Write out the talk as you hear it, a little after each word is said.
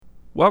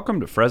Welcome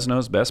to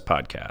Fresno's Best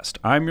Podcast.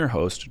 I'm your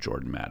host,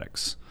 Jordan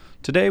Maddox.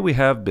 Today we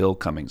have Bill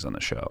Cummings on the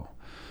show.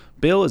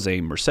 Bill is a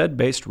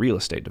Merced-based real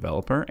estate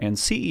developer and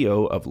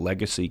CEO of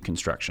Legacy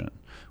Construction,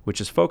 which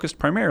is focused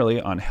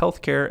primarily on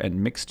healthcare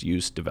and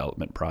mixed-use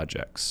development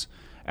projects.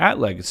 At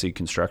Legacy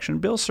Construction,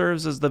 Bill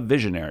serves as the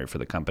visionary for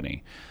the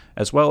company,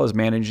 as well as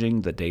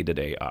managing the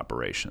day-to-day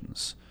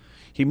operations.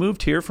 He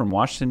moved here from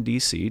Washington,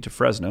 D.C. to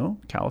Fresno,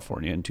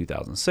 California in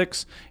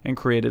 2006 and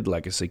created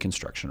Legacy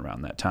Construction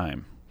around that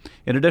time.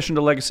 In addition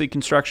to Legacy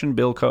Construction,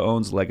 Bill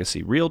co-owns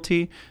Legacy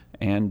Realty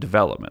and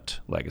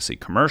Development, Legacy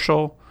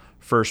Commercial,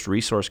 First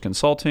Resource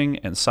Consulting,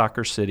 and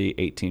Soccer City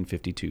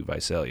 1852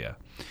 Visalia.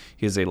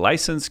 He is a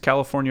licensed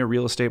California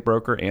real estate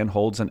broker and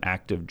holds an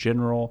active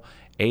general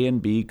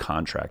A&B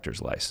contractor's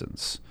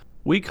license.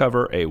 We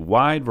cover a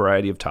wide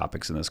variety of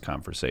topics in this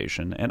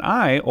conversation, and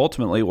I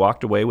ultimately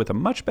walked away with a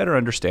much better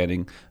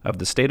understanding of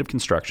the state of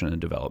construction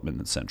and development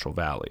in Central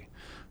Valley.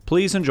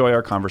 Please enjoy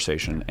our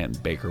conversation,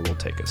 and Baker will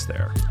take us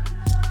there.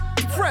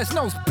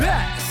 Fresno's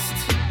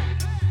best.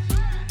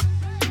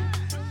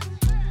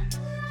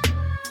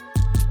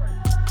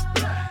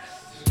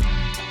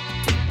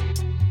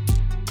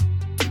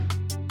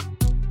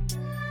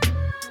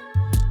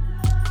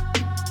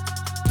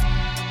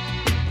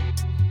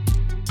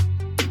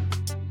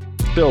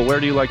 Bill, where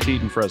do you like to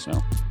eat in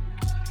Fresno?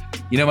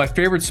 My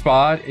favorite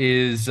spot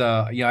is,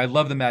 I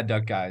love the Mad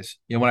Duck guys.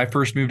 When I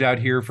first moved out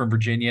here from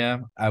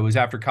Virginia, I was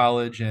after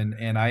college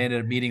and I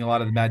ended up meeting a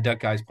lot of the Mad Duck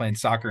guys playing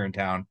soccer in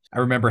town. I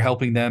remember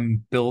helping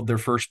them build their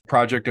first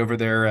project over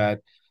there at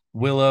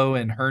Willow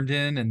and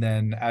Herndon. And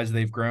then as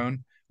they've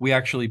grown, we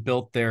actually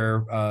built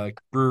their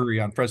brewery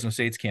on Fresno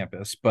State's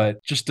campus,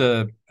 but just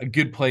a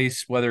good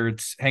place, whether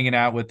it's hanging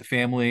out with the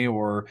family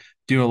or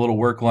doing a little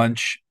work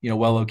lunch,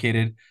 well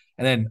located.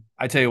 And then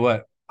I tell you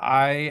what,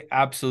 I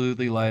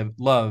absolutely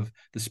love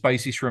the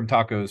spicy shrimp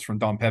tacos from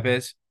Don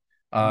Pepe's.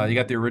 You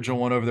got the original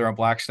one over there on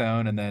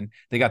Blackstone, and then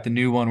they got the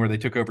new one where they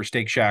took over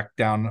Steak Shack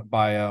down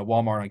by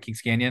Walmart on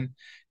Kings Canyon.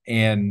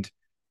 And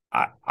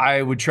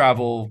I would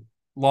travel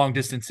long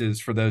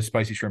distances for those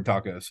spicy shrimp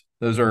tacos.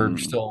 Those are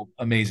still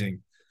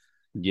amazing.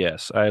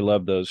 Yes, I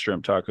love those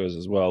shrimp tacos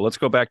as well. Let's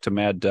go back to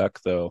Mad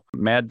Duck, though.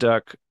 Mad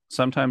Duck,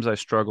 sometimes I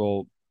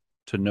struggle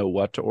to know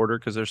what to order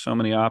because there's so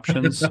many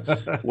options.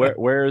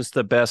 Where is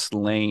the best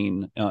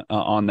lane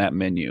on that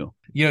menu?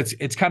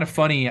 It's kind of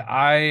funny.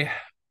 I'm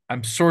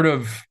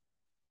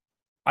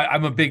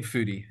a big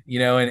foodie,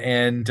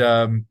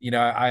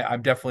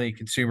 I'm definitely a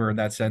consumer in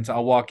that sense.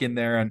 I'll walk in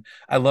there and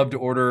I love to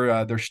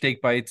order their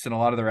steak bites and a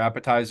lot of their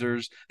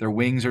appetizers. Their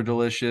wings are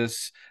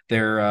delicious.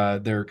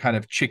 Their kind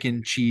of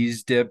chicken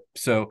cheese dip.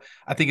 So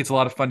I think it's a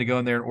lot of fun to go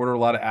in there and order a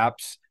lot of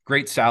apps.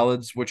 Great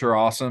salads, which are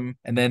awesome.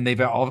 And then they've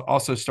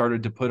also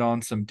started to put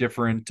on some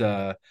different,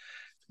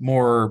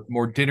 more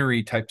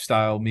dinnery type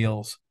style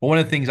meals. But one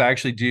of the things I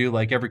actually do,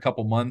 like every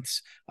couple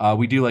months,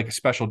 we do like a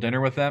special dinner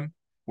with them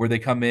where they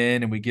come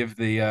in and we give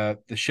the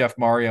chef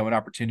Mario an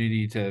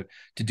opportunity to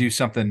do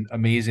something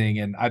amazing.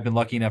 And I've been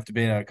lucky enough to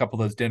be in a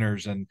couple of those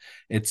dinners, and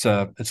it's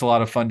a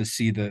lot of fun to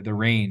see the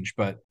range.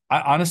 But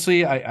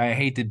honestly, I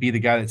hate to be the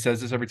guy that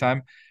says this every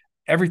time.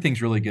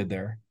 Everything's really good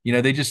there.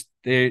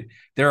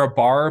 They're a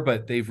bar,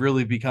 but they've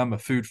really become a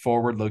food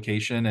forward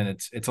location, and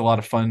it's a lot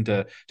of fun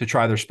to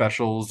try their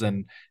specials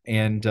and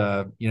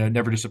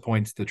never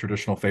disappoints the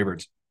traditional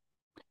favorites.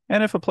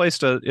 And if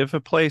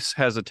a place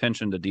has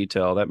attention to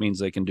detail, that means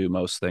they can do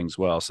most things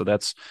well. So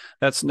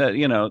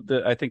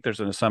I think there's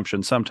an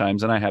assumption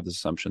sometimes, and I have this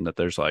assumption that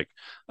there's like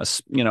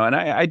and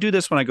I do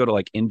this when I go to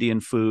like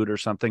Indian food or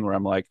something where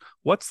I'm like,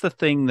 what's the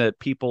thing that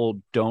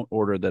people don't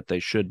order that they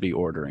should be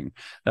ordering?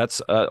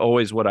 That's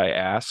always what I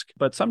ask.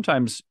 But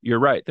sometimes you're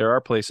right. There are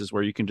places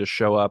where you can just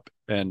show up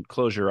and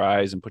close your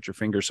eyes and put your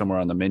finger somewhere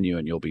on the menu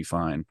and you'll be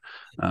fine.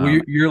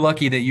 Well, you're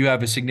lucky that you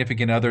have a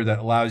significant other that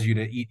allows you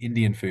to eat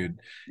Indian food.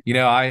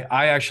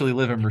 I actually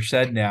live in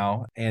Merced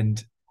now,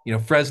 and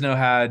Fresno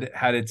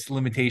had its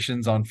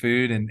limitations on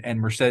food,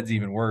 and Merced's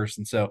even worse.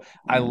 And so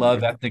I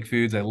love ethnic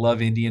foods. I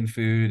love Indian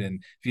food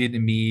and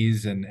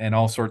Vietnamese and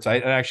all sorts. I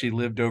actually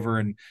lived over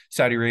in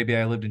Saudi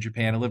Arabia. I lived in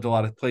Japan. I lived a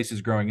lot of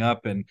places growing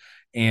up,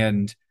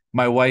 and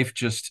my wife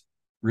just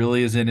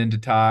really isn't into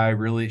Thai.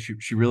 Really,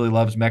 she really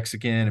loves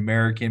Mexican,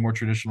 American, more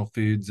traditional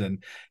foods.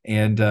 And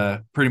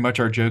pretty much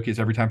our joke is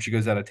every time she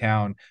goes out of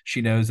town,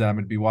 she knows that I'm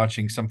going to be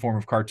watching some form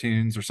of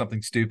cartoons or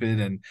something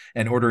stupid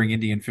and ordering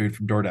Indian food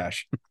from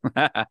DoorDash.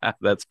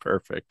 That's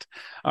perfect.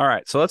 All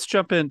right, so let's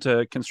jump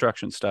into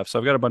construction stuff. So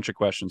I've got a bunch of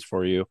questions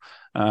for you.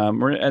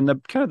 And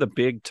the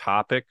big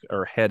topic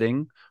or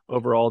heading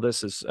over all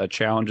this is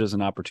challenges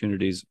and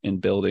opportunities in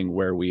building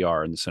where we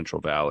are in the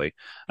Central Valley.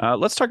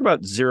 Let's talk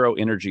about zero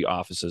energy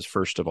offices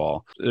first of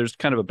all. There's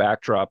kind of a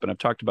backdrop, and I've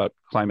talked about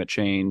climate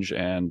change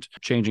and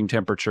changing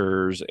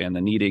temperatures and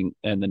the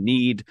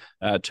need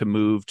to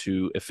move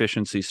to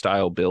efficiency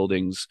style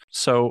buildings.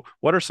 So,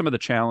 what are some of the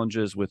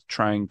challenges with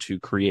trying to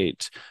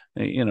create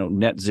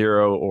net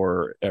zero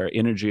or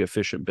energy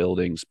efficient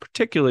buildings,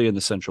 particularly in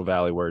the Central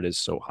Valley where it is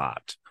so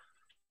hot?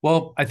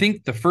 Well, I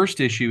think the first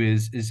issue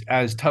is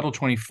as Title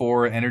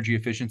 24 energy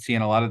efficiency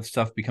and a lot of the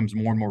stuff becomes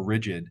more and more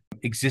rigid,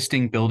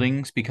 existing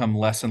buildings become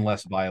less and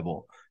less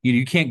viable.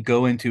 You can't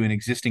go into an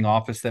existing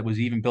office that was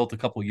even built a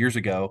couple years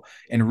ago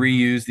and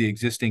reuse the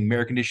existing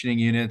air conditioning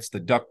units, the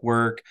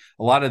ductwork,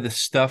 a lot of the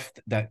stuff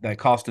that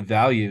cost of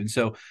value. And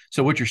so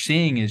what you're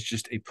seeing is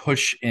just a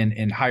push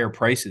in higher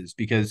prices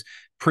because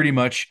pretty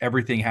much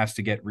everything has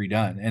to get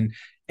redone.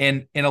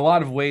 And in a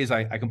lot of ways,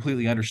 I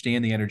completely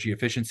understand the energy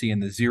efficiency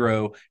and the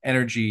zero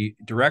energy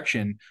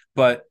direction,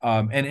 but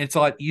and it's a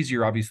lot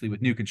easier, obviously,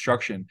 with new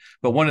construction.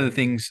 But one of the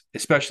things,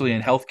 especially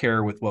in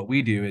healthcare, with what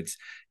we do,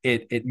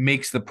 it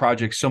makes the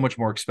project so much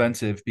more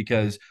expensive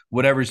because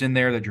whatever's in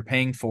there that you're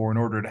paying for in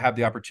order to have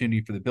the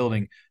opportunity for the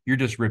building, you're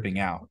just ripping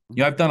out.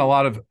 I've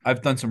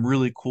done some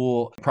really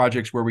cool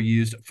projects where we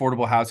used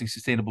affordable housing,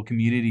 sustainable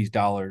communities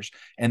dollars,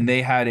 and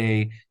they had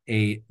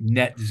a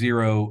net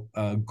zero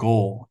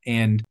goal.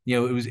 And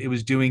it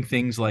was doing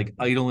things like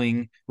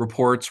idling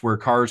reports where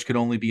cars could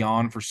only be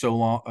on for so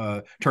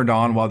long, turned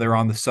on while they're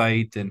on the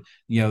site. And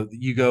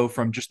you go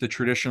from just the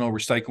traditional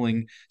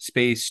recycling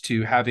space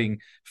to having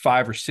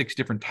 5 or 6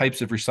 different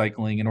types of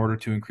recycling in order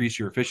to increase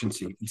your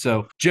efficiency. And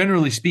so,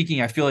 generally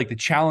speaking, I feel like the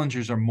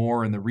challenges are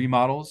more in the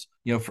remodels.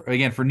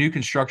 For new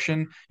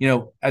construction,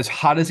 as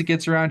hot as it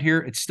gets around here,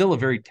 it's still a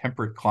very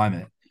temperate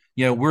climate.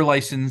 We're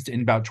licensed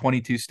in about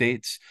 22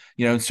 states.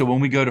 So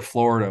when we go to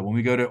Florida, when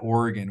we go to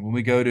Oregon, when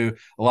we go to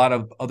a lot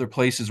of other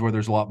places where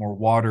there's a lot more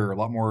water, a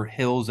lot more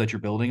hills that you're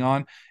building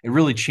on, it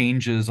really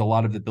changes a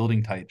lot of the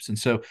building types. And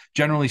so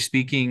generally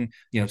speaking,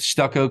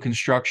 stucco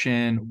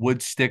construction,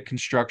 wood stick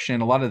construction,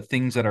 a lot of the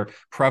things that are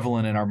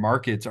prevalent in our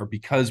markets are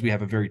because we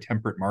have a very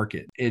temperate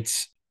market.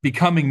 It's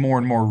becoming more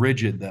and more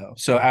rigid though.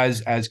 So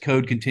as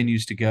code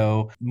continues to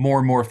go, more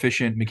and more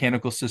efficient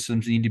mechanical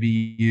systems need to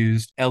be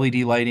used. LED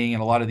lighting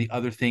and a lot of the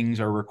other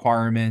things are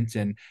requirements,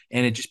 and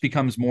it just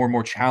becomes more and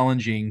more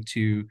challenging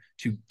to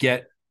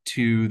get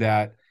to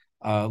that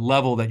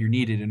level that you're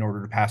needed in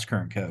order to pass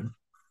current code.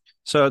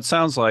 So it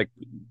sounds like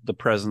the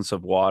presence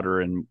of water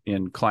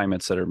in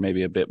climates that are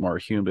maybe a bit more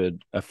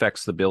humid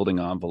affects the building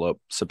envelope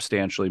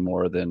substantially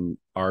more than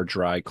our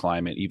dry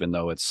climate, even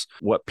though it's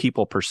what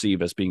people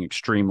perceive as being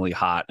extremely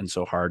hot and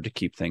so hard to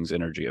keep things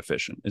energy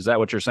efficient. Is that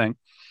what you're saying?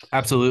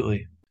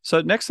 Absolutely. So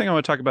next thing I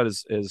want to talk about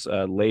is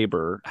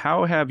labor.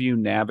 How have you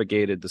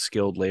navigated the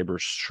skilled labor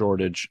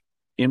shortage,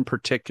 in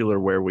particular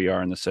where we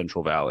are in the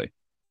Central Valley?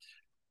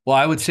 Well,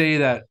 I would say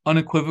that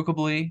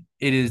unequivocally,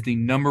 it is the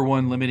number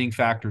one limiting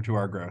factor to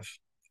our growth.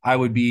 I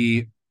would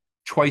be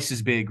twice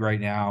as big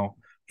right now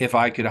if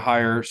I could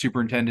hire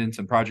superintendents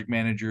and project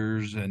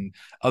managers and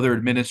other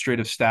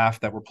administrative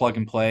staff that were plug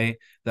and play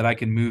that I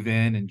can move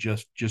in and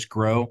just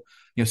grow.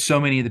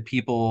 So many of the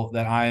people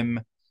that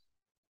I'm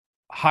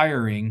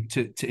hiring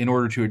to in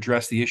order to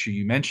address the issue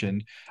you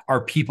mentioned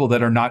are people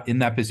that are not in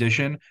that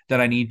position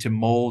that I need to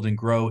mold and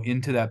grow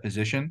into that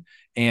position,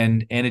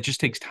 and it just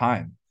takes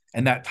time,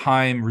 and that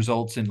time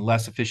results in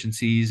less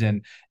efficiencies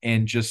and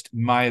just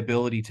my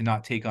ability to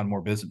not take on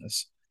more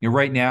business.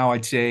 Right now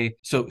I'd say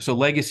so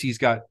Legacy's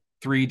got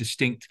 3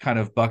 distinct kind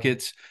of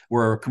buckets.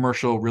 We're a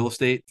commercial real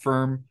estate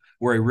firm,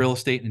 we're a real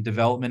estate and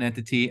development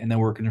entity, and then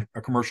we're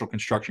a commercial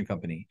construction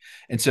company.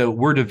 And so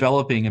we're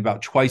developing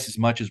about twice as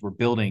much as we're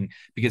building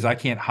because I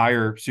can't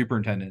hire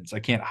superintendents, I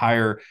can't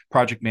hire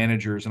project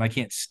managers, and I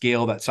can't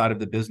scale that side of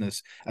the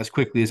business as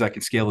quickly as I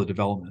can scale the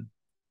development.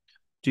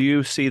 Do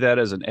you see that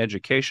as an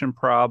education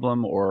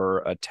problem or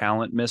a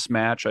talent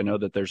mismatch? I know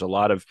that there's a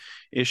lot of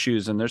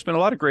issues, and there's been a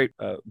lot of great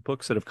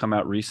books that have come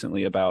out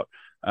recently about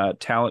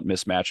talent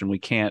mismatch, and we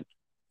can't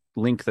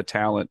link the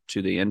talent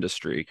to the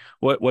industry.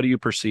 What do you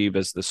perceive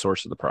as the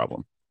source of the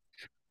problem?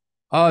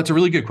 It's a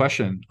really good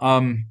question.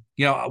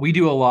 We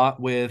do a lot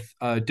with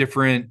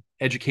different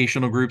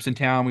educational groups in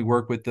town. We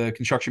work with the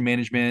construction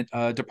management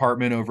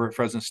department over at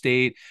Fresno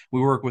State. We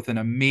work with an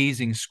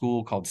amazing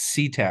school called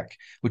CTech,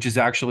 which is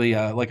actually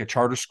like a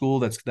charter school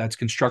that's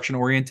construction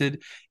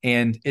oriented.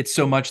 And it's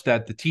so much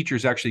that the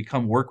teachers actually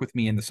come work with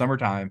me in the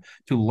summertime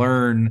to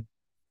learn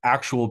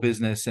actual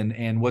business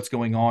and what's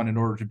going on in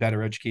order to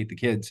better educate the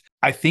kids.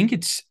 I think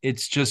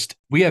it's just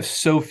we have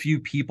so few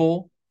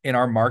people in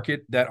our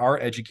market that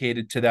are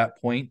educated to that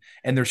point,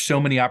 and there's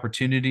so many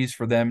opportunities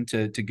for them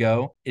to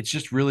go. It's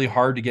just really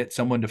hard to get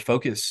someone to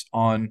focus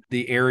on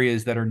the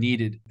areas that are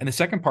needed. And the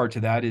second part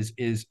to that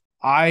is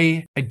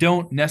I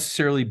don't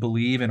necessarily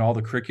believe in all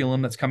the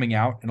curriculum that's coming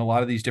out in a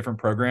lot of these different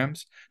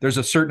programs. There's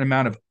a certain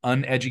amount of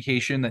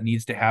uneducation that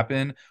needs to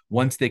happen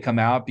once they come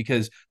out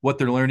because what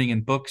they're learning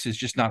in books is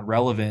just not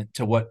relevant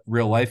to what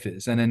real life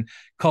is. And then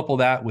couple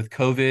that with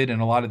COVID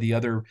and a lot of the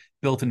other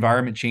built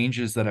environment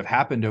changes that have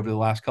happened over the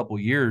last couple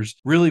of years.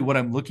 Really what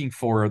I'm looking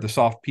for are the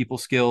soft people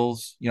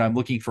skills. I'm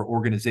looking for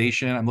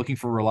organization. I'm looking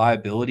for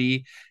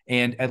reliability.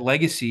 And at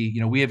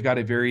Legacy, we have got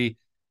a very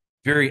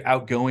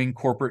outgoing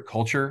corporate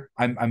culture.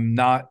 I'm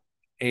not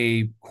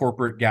a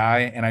corporate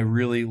guy, and I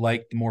really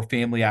like the more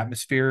family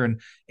atmosphere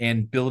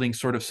and building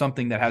sort of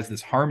something that has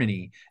this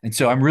harmony. And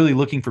so I'm really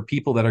looking for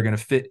people that are going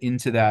to fit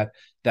into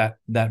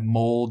that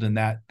mold and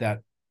that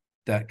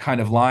that kind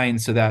of line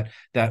so that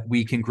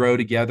we can grow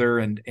together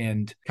and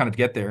kind of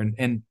get there.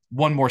 And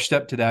one more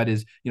step to that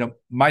is,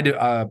 my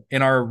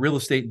in our real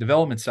estate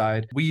development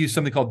side, we use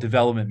something called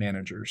development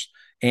managers.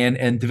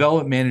 And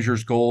development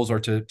managers' goals are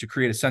to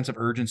create a sense of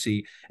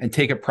urgency and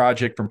take a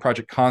project from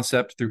project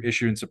concept through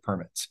issuance of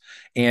permits.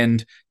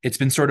 And it's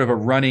been sort of a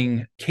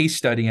running case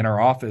study in our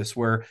office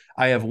where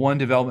I have one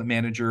development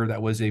manager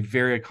that was a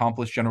very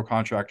accomplished general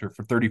contractor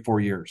for 34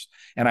 years.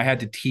 And I had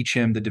to teach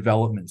him the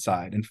development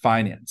side and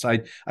finance.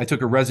 I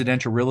took a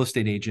residential real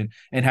estate agent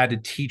and had to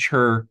teach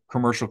her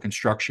commercial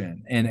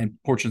construction and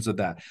portions of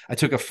that. I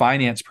took a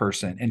finance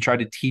person and tried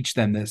to teach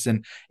them this.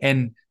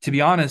 And to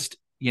be honest,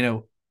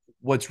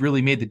 what's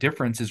really made the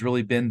difference has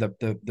really been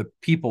the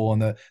people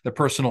and the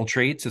personal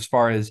traits, as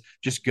far as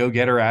just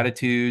go-getter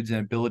attitudes and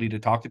ability to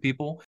talk to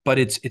people. But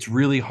it's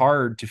really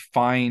hard to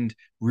find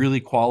really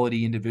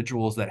quality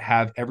individuals that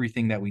have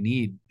everything that we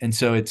need. And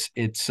so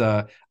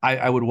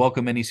I would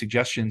welcome any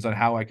suggestions on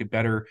how I could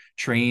better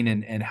train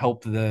and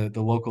help the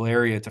local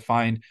area to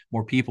find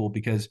more people,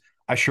 because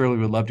I surely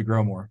would love to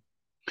grow more.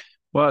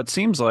 Well, it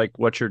seems like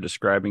what you're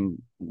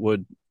describing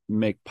would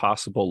make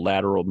possible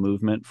lateral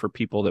movement for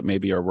people that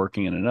maybe are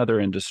working in another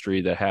industry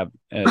that have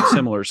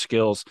similar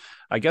skills.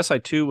 I guess I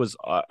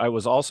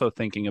was also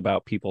thinking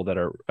about people that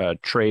are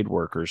trade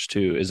workers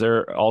too. Is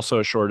there also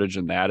a shortage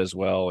in that as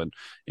well, and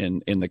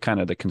in the kind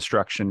of the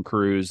construction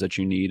crews that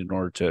you need in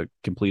order to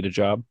complete a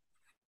job?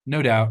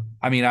 No doubt.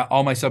 I mean,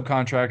 all my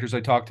subcontractors,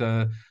 I talk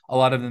to a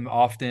lot of them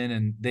often,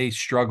 and they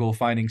struggle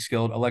finding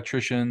skilled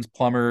electricians,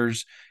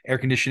 plumbers, air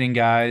conditioning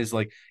guys.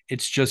 Like,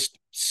 it's just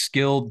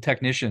skilled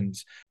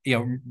technicians.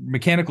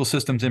 Mechanical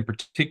systems in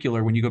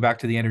particular, when you go back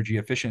to the energy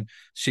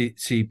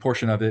efficiency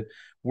portion of it,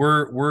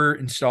 we're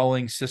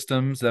installing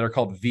systems that are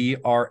called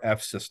VRF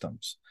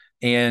systems,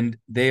 and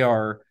they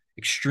are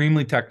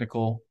extremely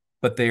technical,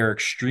 but they are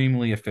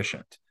extremely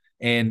efficient.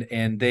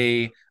 And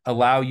they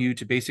allow you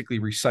to basically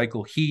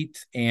recycle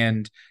heat,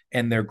 and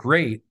they're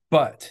great,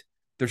 but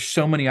there's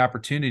so many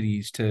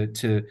opportunities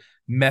to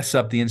mess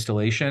up the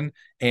installation,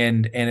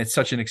 and it's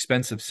such an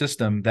expensive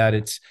system that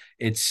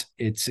it's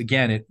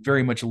again, it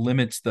very much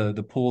limits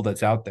the pool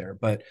that's out there.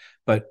 But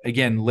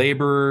again,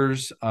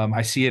 laborers,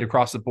 I see it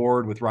across the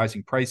board with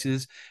rising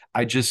prices.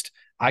 I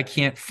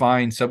can't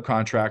find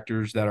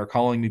subcontractors that are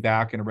calling me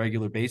back on a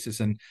regular basis,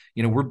 and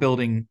we're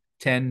building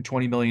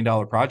 10-20 million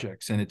dollar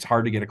projects, and it's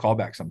hard to get a call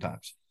back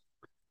sometimes.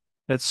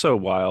 It's so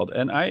wild.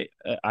 And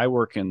I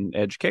work in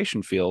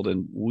education field,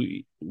 and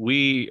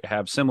we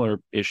have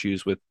similar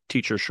issues with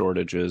teacher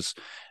shortages.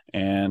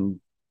 And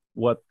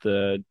what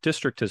the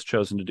district has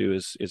chosen to do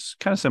is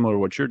kind of similar to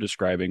what you're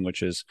describing,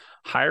 which is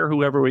hire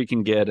whoever we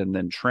can get and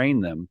then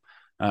train them.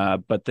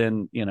 But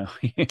then,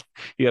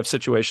 you have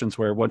situations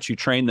where once you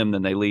train them,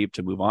 then they leave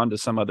to move on to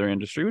some other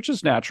industry, which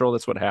is natural.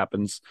 That's what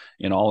happens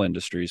in all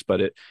industries.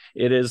 But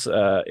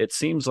it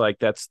seems like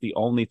that's the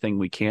only thing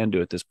we can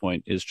do at this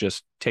point, is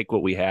just take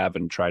what we have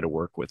and try to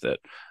work with it,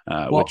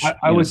 which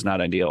is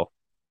not ideal.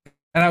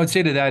 And I would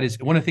say to that is,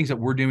 one of the things that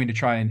we're doing to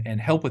try and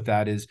help with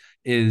that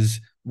is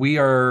we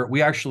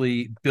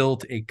actually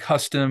built a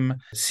custom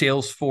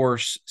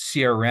Salesforce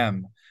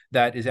CRM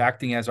that is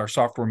acting as our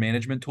software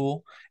management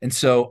tool. And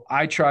so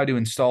I try to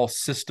install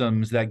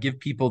systems that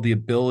give people the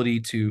ability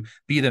to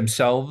be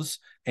themselves,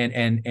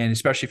 and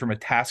especially from a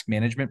task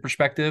management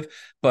perspective.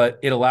 But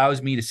it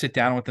allows me to sit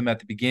down with them at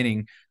the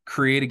beginning,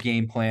 create a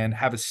game plan,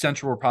 have a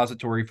central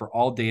repository for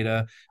all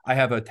data. I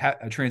have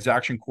a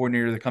transaction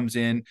coordinator that comes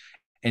in,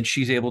 and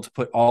she's able to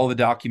put all the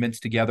documents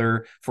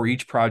together for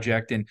each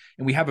project. And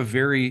we have a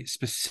very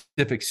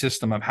specific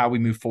system of how we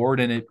move forward.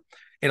 And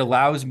it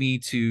allows me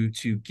to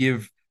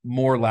give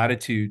more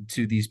latitude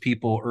to these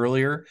people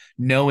earlier,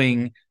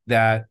 knowing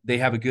that they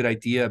have a good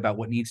idea about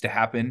what needs to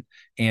happen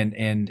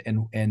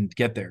and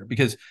get there.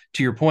 Because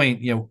to your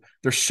point,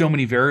 there's so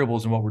many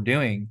variables in what we're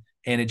doing,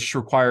 and it just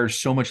requires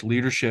so much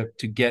leadership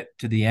to get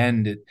to the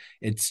end.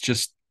 It's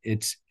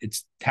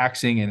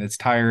taxing, and it's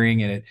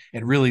tiring, and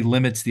it really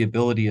limits the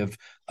ability of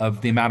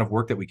the amount of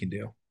work that we can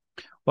do.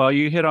 Well,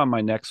 you hit on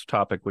my next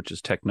topic, which is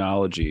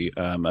technology.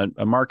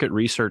 A market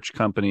research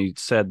company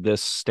said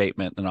this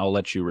statement, and I'll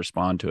let you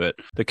respond to it.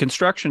 The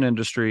construction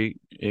industry,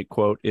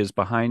 quote, is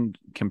behind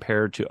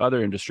compared to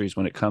other industries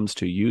when it comes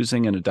to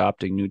using and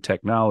adopting new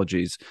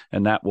technologies,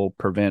 and that will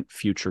prevent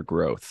future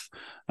growth.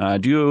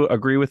 Do you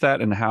agree with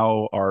that? And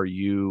how are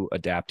you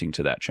adapting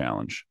to that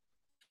challenge?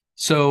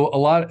 So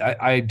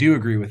I do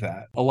agree with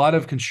that. A lot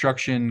of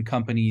construction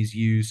companies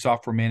use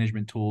software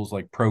management tools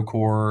like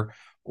Procore,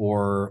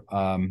 or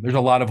there's a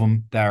lot of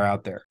them that are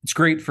out there. It's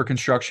great for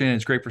construction.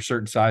 It's great for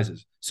certain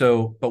sizes.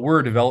 But we're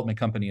a development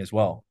company as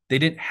well. They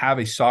didn't have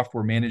a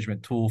software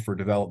management tool for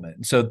development.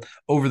 And so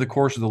over the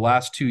course of the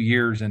last 2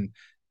 years and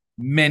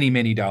many,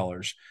 many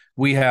dollars,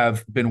 we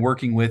have been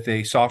working with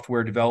a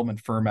software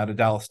development firm out of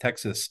Dallas,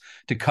 Texas,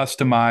 to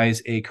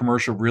customize a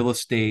commercial real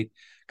estate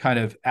kind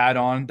of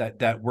add-on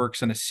that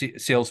works in a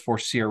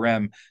Salesforce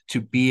CRM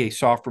to be a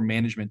software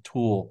management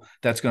tool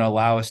that's going to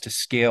allow us to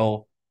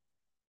scale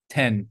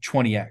 10,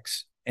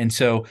 20x. And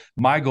so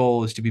my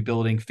goal is to be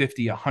building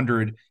 50,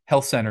 100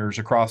 health centers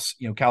across,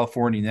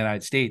 California and the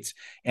United States.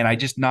 And I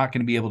just not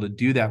going to be able to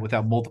do that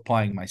without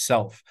multiplying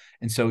myself.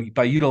 And so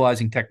by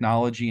utilizing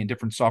technology and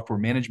different software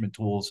management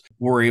tools,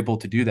 we're able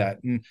to do that.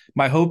 And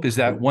my hope is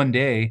that one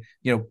day,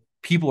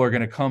 people are going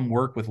to come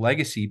work with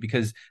Legacy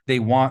because they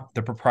want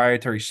the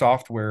proprietary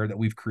software that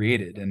we've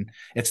created. And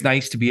it's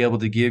nice to be able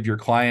to give your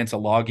clients a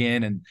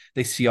login and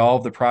they see all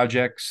of the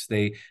projects.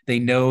 They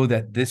know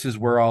that this is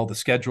where all the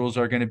schedules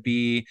are going to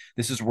be.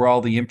 This is where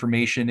all the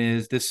information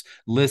is. This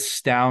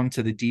lists down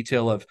to the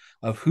detail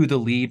of who the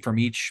lead from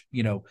each,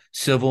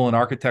 civil and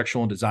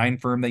architectural and design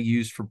firm they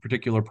use for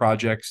particular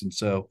projects. And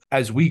so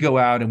as we go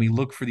out and we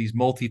look for these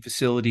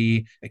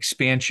multi-facility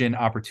expansion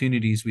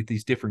opportunities with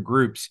these different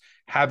groups,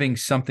 having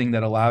something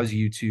that allows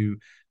you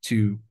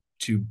to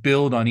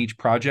build on each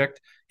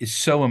project is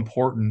so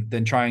important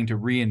than trying to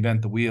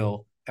reinvent the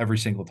wheel every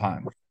single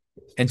time.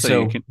 And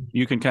so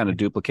you can kind of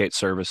duplicate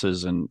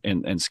services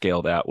and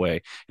scale that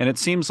way. And it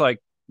seems like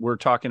we're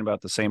talking about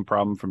the same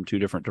problem from two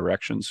different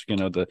directions,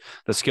 the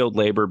skilled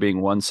labor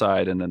being one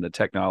side and then the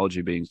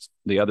technology being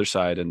the other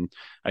side. And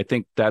I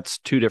think that's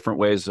two different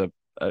ways of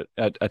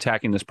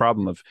attacking this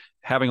problem of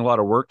having a lot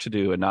of work to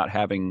do and not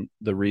having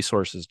the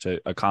resources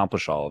to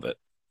accomplish all of it.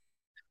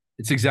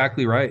 It's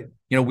exactly right.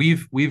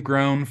 We've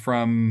grown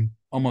from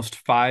almost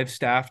 5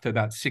 staff to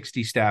about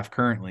 60 staff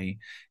currently.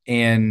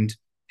 And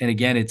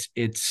again,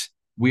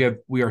 we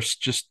are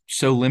just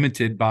so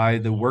limited by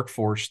the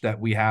workforce that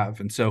we have.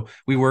 And so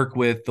we work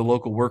with the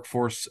local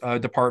workforce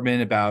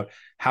department about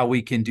how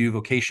we can do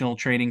vocational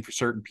training for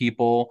certain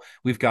people.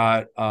 We've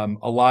got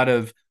a lot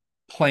of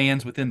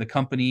plans within the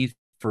company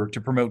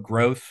to promote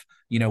growth.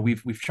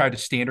 We've tried to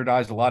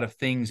standardize a lot of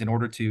things in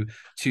order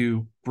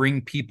to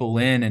bring people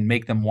in and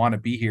make them want to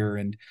be here.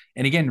 And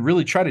again,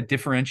 really try to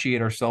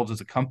differentiate ourselves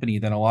as a company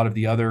than a lot of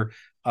the other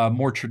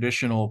more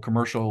traditional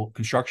commercial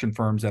construction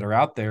firms that are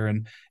out there.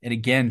 And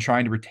again,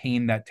 trying to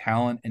retain that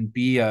talent and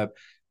be a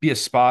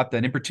spot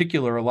that in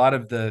particular, a lot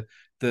of the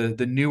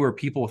newer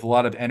people with a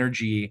lot of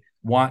energy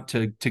want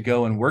to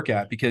go and work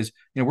at, because,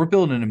 we're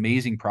building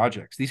amazing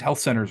projects. These health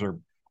centers are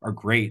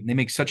great and they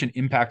make such an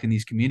impact in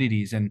these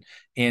communities.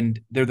 And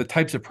they're the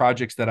types of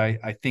projects that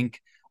I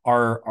think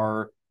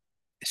are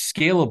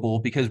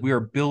scalable because we are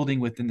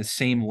building within the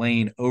same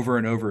lane over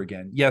and over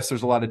again. Yes,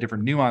 there's a lot of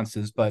different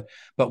nuances, but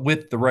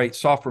with the right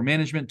software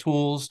management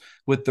tools,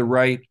 with the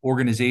right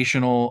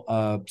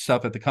organizational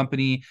stuff at the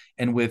company,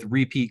 and with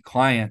repeat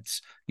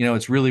clients,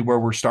 it's really where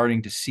we're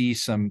starting to see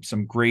some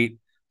great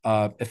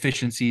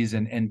efficiencies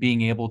and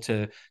being able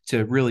to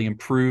really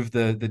improve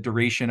the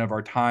duration of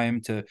our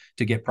time to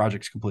get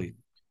projects complete.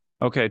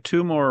 Okay,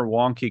 2 more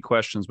wonky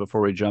questions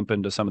before we jump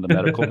into some of the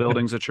medical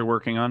buildings that you're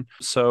working on.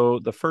 So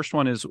the first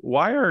one is,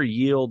 why are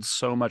yields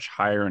so much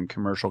higher in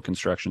commercial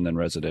construction than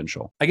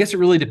residential? I guess it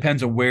really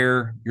depends on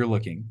where you're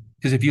looking.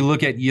 Because if you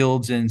look at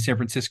yields in San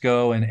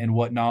Francisco and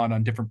whatnot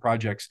on different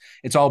projects,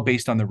 it's all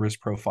based on the risk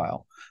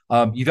profile.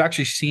 You've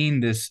actually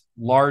seen this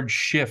large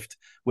shift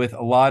with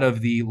a lot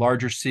of the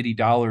larger city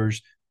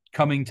dollars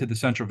coming to the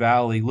Central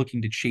Valley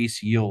looking to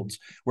chase yields,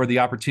 where the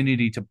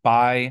opportunity to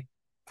buy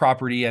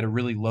property at a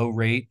really low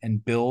rate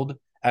and build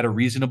at a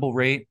reasonable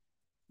rate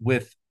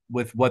with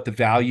what the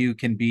value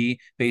can be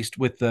based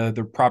with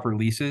the proper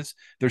leases,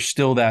 there's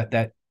still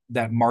that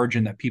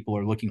margin that people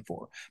are looking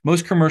for.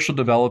 Most commercial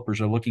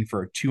developers are looking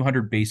for a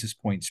 200 basis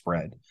point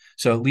spread.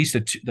 So at least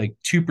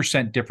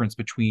 2% difference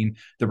between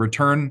the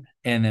return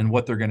and then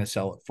what they're going to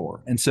sell it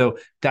for. And so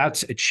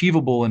that's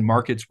achievable in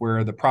markets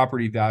where the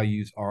property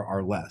values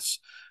are less.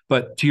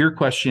 But to your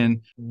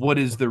question, what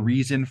is the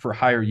reason for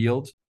higher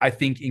yields? I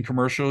think in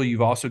commercial,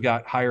 you've also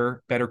got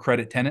better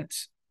credit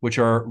tenants, which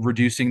are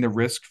reducing the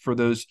risk for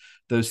those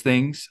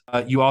things.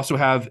 You also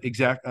have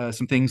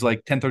some things like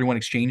 1031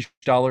 exchange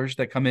dollars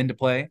that come into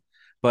play.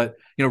 But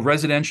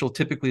residential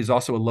typically is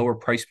also a lower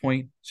price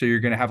point, so you're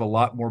going to have a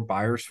lot more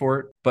buyers for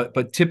it.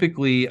 But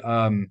typically,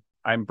 I'm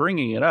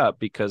bringing it up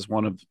because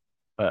one of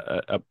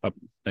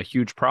a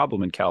huge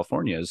problem in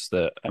California is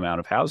the amount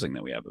of housing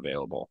that we have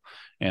available.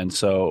 And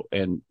so,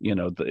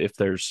 if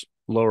there's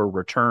lower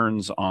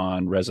returns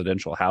on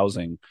residential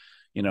housing,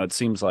 it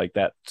seems like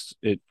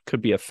it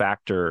could be a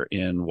factor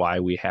in why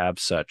we have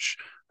such,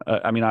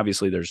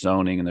 obviously there's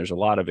zoning and there's a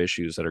lot of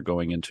issues that are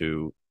going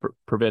into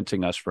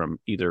preventing us from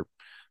either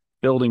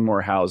building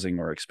more housing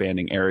or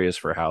expanding areas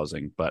for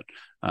housing. But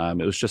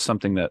it was just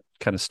something that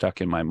kind of stuck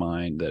in my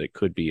mind that it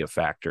could be a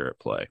factor at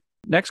play.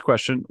 Next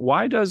question,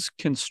 why does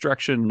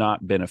construction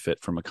not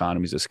benefit from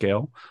economies of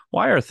scale?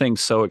 Why are things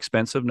so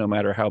expensive no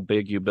matter how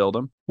big you build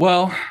them?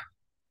 Well,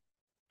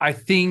 I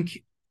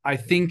think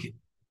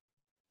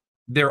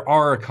there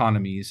are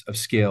economies of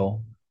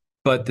scale,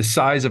 but the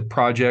size of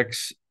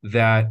projects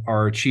that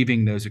are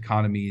achieving those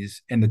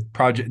economies and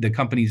the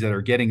companies that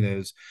are getting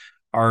those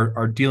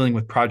are dealing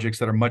with projects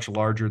that are much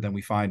larger than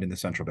we find in the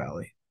Central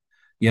Valley.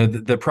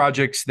 The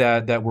projects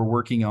that we're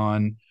working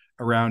on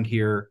around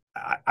here,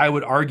 I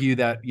would argue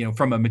that,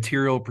 from a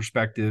material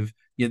perspective,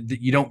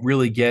 you don't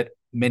really get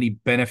many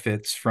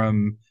benefits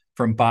from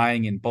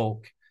buying in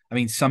bulk. I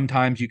mean,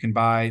 sometimes you can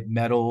buy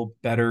metal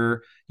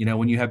better,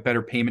 when you have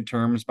better payment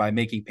terms by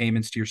making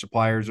payments to your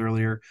suppliers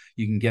earlier,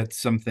 you can get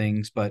some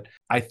things. But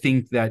I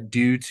think that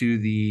due to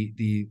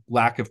the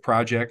lack of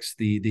projects,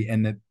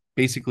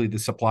 basically the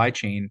supply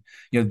chain,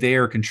 they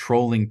are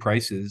controlling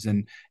prices,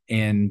 and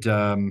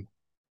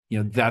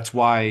that's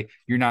why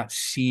you're not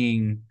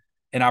seeing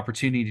an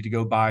opportunity to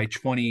go buy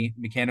 20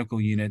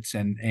 mechanical units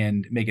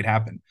and make it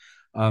happen.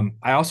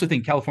 I also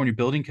think California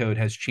Building Code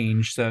has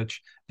changed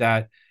such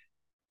that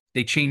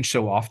they change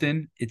so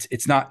often.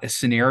 It's not a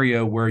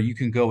scenario where you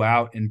can go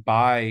out and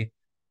buy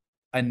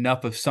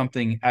enough of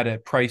something at a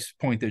price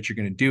point that you're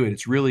going to do it.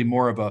 It's really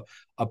more of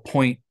a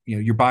point,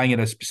 you're buying at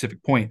a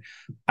specific point.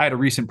 I had a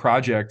recent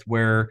project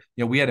where,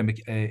 we had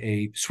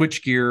a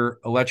switchgear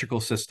electrical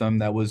system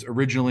that was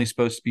originally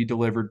supposed to be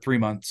delivered 3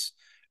 months,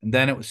 and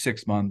then it was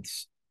 6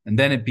 months, and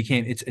then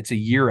it's a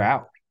year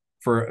out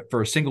for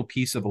a single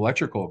piece of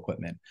electrical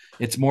equipment.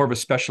 It's more of a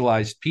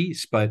specialized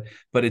piece, but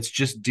it's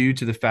just due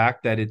to the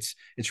fact that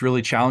it's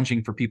really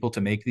challenging for people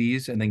to make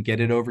these and then get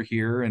it over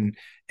here.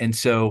 And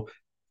so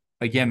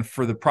again,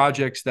 for the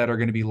projects that are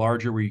going to be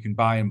larger where you can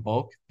buy in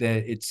bulk,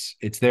 that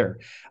it's there.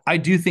 I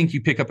do think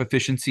you pick up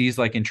efficiencies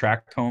like in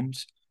tract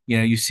homes.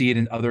 You see it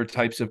in other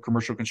types of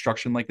commercial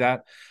construction like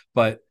that.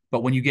 But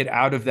when you get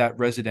out of that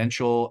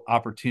residential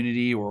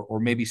opportunity, or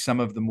maybe some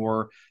of the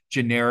more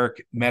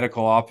generic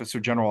medical office or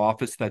general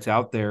office that's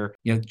out there,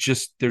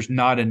 just there's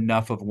not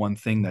enough of one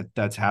thing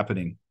that's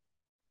happening.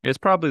 It's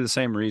probably the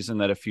same reason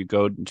that if you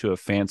go into a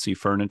fancy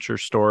furniture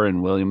store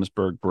in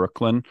Williamsburg,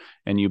 Brooklyn,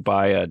 and you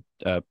buy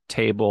a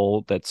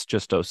table that's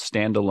just a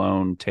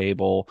standalone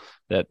table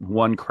that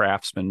one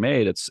craftsman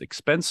made, it's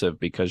expensive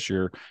because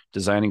you're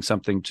designing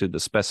something to the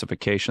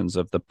specifications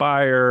of the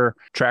buyer.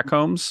 Tract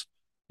homes,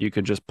 you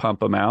could just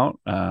pump them out.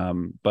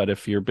 But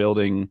if you're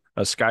building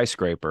a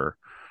skyscraper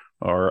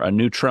or a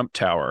new Trump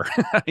Tower,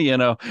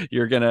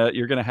 you're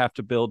gonna have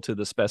to build to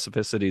the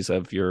specificities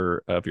of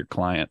your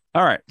client.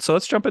 All right, so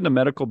let's jump into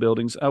medical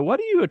buildings. What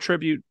do you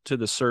attribute to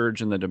the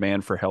surge in the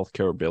demand for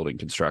healthcare building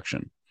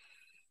construction?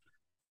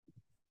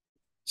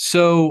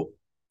 So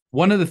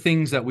one of the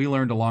things that we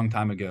learned a long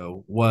time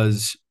ago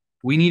was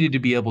we needed to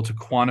be able to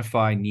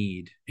quantify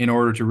need in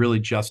order to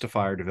really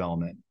justify our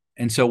development.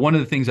 And so one of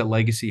the things that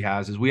Legacy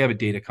has is we have a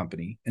data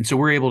company. And so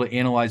we're able to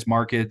analyze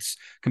markets,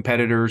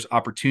 competitors,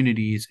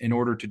 opportunities in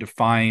order to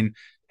define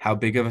how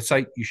big of a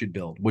site you should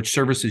build, which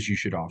services you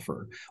should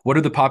offer, what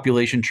are the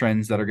population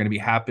trends that are going to be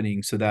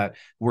happening so that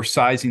we're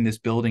sizing this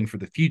building for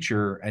the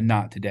future and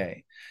not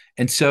today.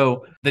 And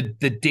so the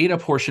data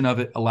portion of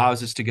it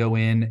allows us to go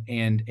in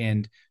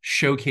and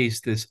showcase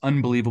this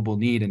unbelievable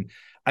need. And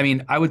I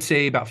mean, I would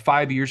say about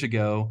 5 years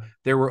ago,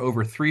 there were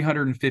over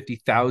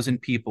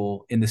 350,000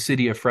 people in the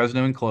city of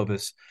Fresno and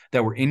Clovis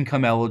that were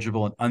income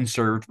eligible and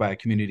unserved by a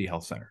community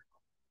health center.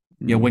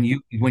 When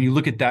you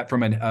look at that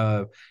from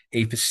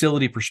a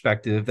facility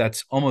perspective,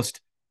 that's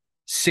almost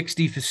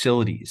 60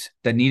 facilities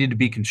that needed to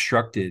be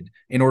constructed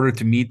in order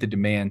to meet the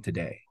demand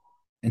today.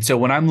 And so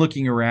when I'm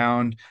looking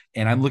around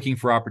and I'm looking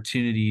for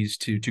opportunities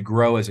to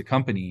grow as a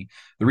company,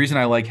 the reason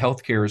I like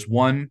healthcare is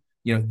one,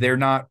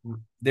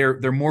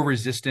 they're more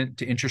resistant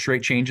to interest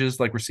rate changes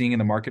like we're seeing in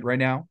the market right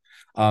now,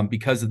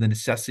 because of the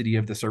necessity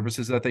of the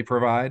services that they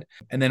provide.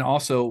 And then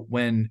also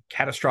when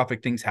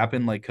catastrophic things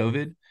happen like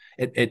COVID,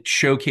 it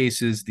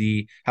showcases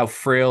how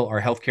frail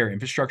our healthcare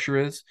infrastructure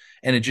is,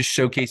 and it just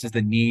showcases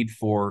the need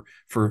for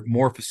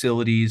more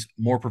facilities,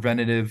 more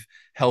preventative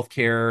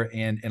healthcare,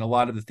 and a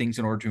lot of the things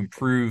in order to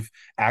improve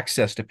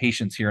access to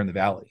patients here in the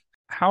Valley.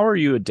 How are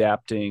you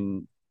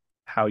adapting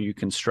how you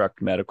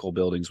construct medical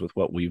buildings with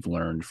what we've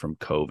learned from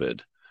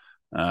COVID?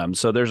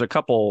 So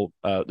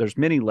there's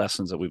many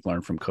lessons that we've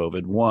learned from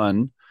COVID.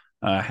 One,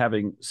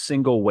 having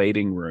single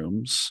waiting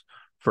rooms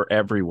for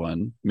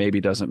everyone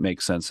maybe doesn't make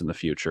sense in the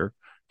future,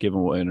 given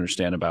what we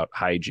understand about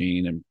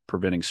hygiene and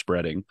preventing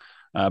spreading.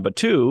 But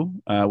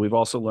two, we've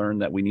also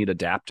learned that we need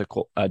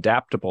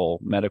adaptable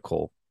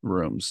medical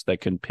rooms that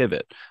can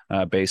pivot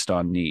based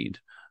on need.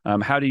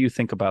 How do you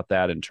think about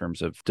that in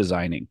terms of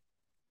designing?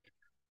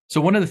 So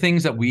one of the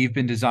things that we've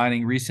been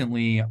designing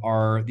recently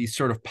are these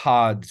sort of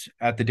pods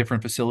at the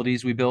different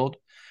facilities we build.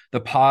 The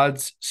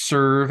pods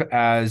serve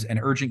as an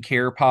urgent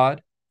care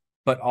pod,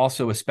 but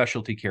also a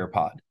specialty care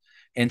pod.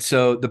 And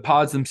so the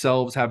pods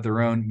themselves have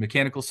their own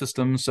mechanical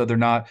systems, so they're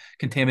not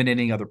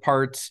contaminating other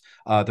parts,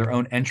 their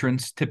own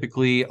entrance.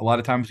 Typically, a lot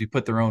of times we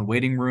put their own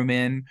waiting room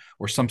in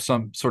or some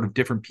sort of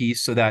different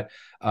piece so that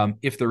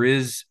if there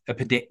is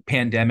a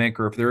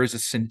pandemic or if there is a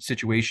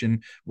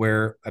situation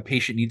where a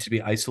patient needs to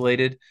be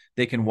isolated,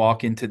 they can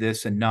walk into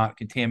this and not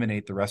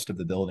contaminate the rest of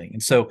the building.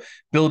 And so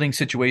building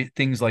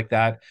things like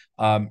that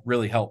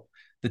really help.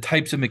 The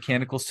types of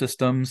mechanical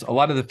systems, a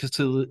lot of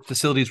the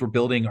facilities we're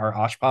building are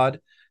OSHPD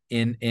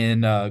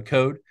in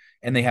code,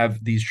 and they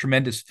have these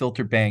tremendous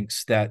filter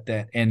banks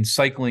that and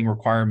cycling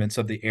requirements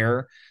of the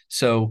air.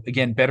 So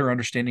again, better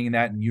understanding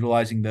that and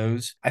utilizing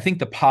those. I think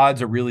the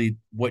pods are really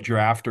what you're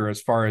after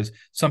as far as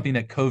something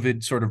that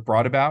COVID sort of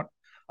brought about.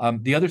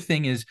 The other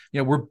thing is,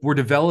 we're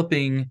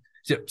developing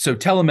So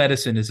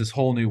telemedicine is this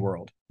whole new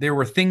world. There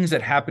were things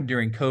that happened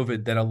during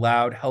COVID that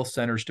allowed health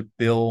centers to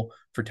bill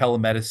for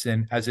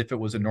telemedicine as if it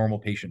was a normal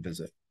patient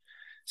visit.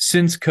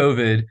 Since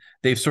COVID,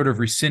 they've sort of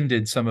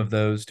rescinded some of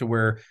those to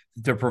where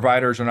the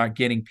providers are not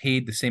getting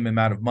paid the same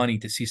amount of money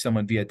to see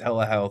someone via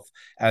telehealth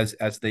as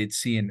they'd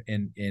see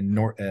in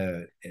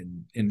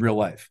real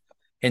life.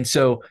 And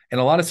so, in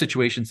a lot of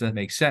situations, that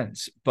makes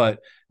sense. But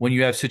when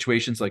you have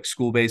situations like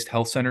school-based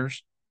health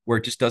centers, where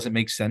it just doesn't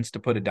make sense to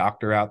put a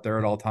doctor out there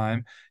at all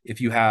time,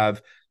 if you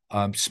have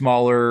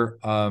smaller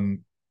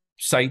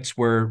sites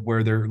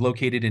where they're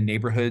located in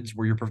neighborhoods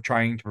where you're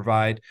trying to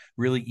provide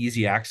really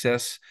easy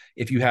access,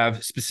 if you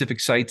have specific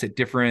sites at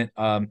different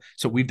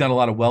so we've done a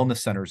lot of wellness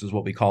centers is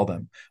what we call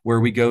them,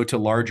 where we go to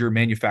larger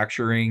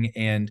manufacturing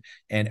and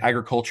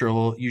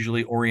agricultural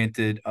usually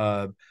oriented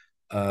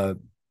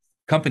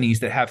companies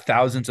that have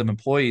thousands of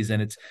employees,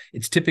 and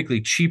it's typically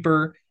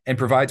cheaper and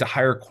provides a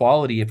higher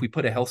quality if we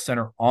put a health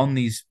center on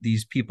these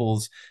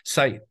people's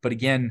site. But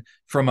again,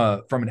 from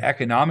an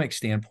economic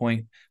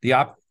standpoint,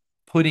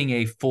 putting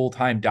a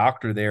full-time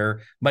doctor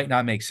there might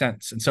not make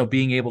sense. And so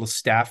being able to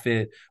staff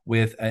it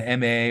with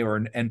an MA or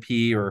an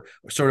NP or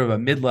sort of a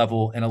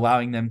mid-level and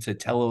allowing them to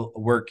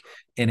telework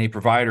in a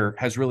provider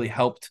has really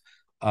helped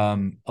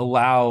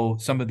allow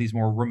some of these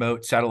more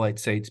remote satellite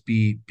sites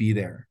be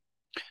there.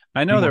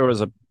 I know there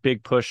was a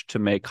big push to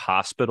make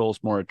hospitals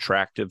more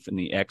attractive in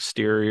the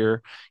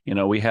exterior.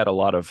 We had a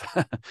lot of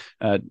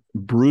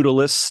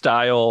brutalist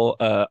style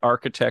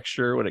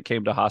architecture when it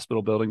came to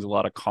hospital buildings, a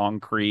lot of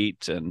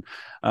concrete. And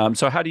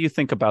so how do you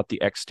think about the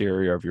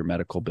exterior of your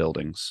medical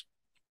buildings?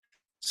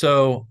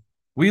 So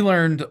we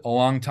learned a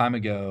long time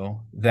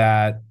ago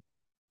that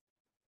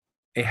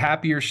a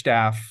happier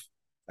staff,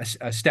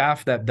 a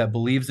staff that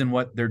believes in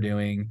what they're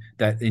doing,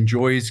 that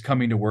enjoys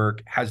coming to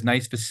work, has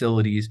nice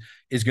facilities,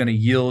 is going to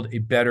yield a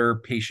better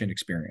patient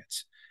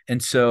experience.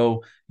 And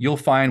so you'll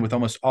find with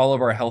almost all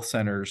of our health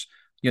centers,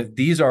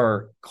 these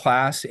are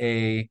Class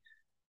A,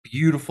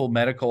 beautiful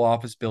medical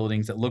office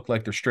buildings that look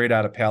like they're straight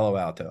out of Palo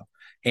Alto.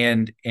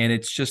 And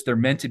it's just, they're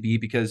meant to be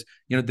because,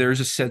 there's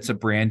a sense of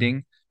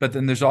branding, but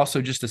then there's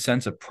also just a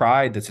sense of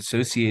pride that's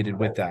associated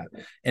with that.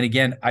 And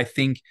again, I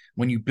think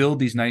when you build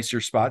these nicer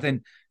spots,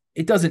 and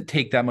it doesn't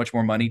take that much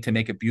more money to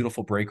make a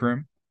beautiful break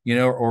room,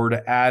 or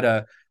to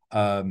add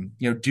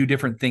do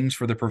different things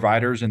for the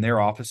providers in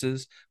their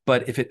offices.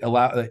 But if it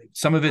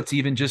some of it's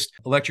even just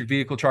electric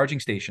vehicle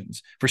charging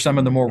stations for some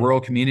of the more rural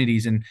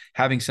communities, and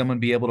having someone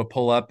be able to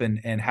pull up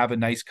and have a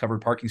nice covered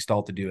parking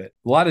stall to do it.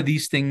 A lot of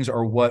these things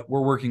are what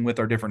we're working with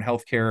our different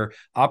healthcare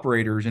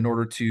operators in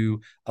order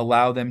to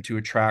allow them to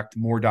attract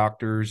more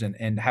doctors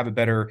and have a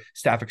better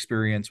staff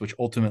experience, which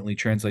ultimately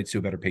translates to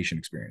a better patient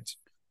experience.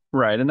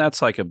 Right. And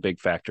that's like a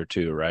big factor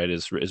too, right?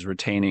 Is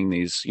retaining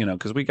these,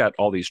 because we got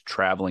all these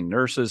traveling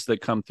nurses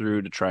that come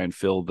through to try and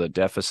fill the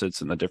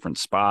deficits in the different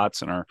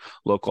spots in our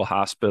local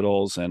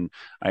hospitals. And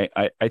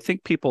I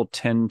think people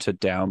tend to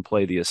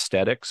downplay the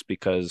aesthetics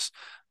because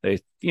they,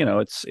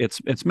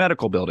 it's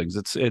medical buildings.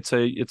 It's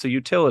a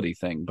utility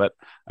thing. But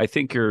I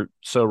think you're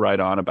so right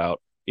on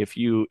about if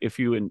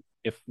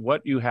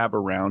what you have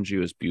around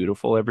you is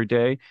beautiful every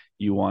day,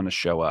 you want to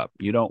show up.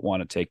 You don't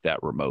want to take that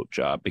remote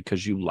job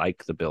because you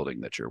like the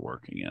building that you're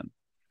working in.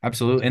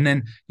 Absolutely. And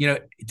then,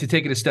 to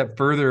take it a step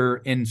further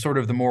in sort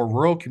of the more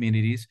rural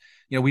communities,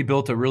 we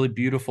built a really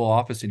beautiful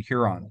office in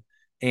Huron.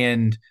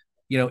 And,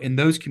 in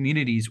those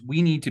communities,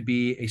 we need to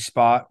be a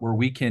spot where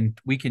we can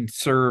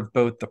serve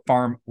both the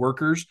farm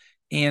workers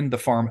and the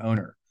farm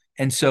owner.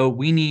 And so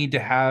we need to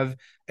have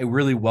a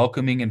really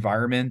welcoming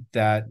environment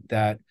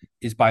that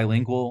is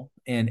bilingual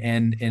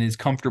and is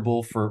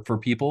comfortable for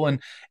people. And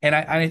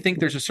I think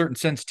there's a certain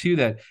sense too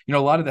that, a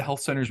lot of the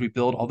health centers we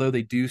build, although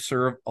they do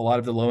serve a lot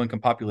of the low income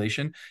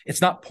population,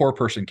 it's not poor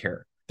person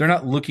care. They're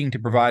not looking to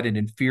provide an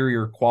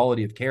inferior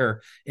quality of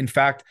care. In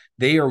fact,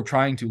 they are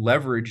trying to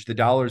leverage the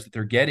dollars that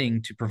they're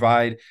getting to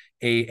provide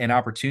an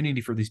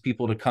opportunity for these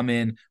people to come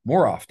in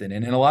more often.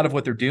 And a lot of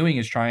what they're doing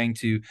is trying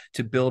to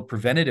build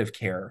preventative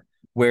care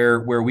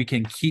where we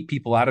can keep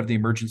people out of the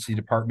emergency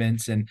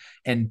departments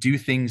and do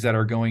things that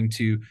are going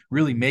to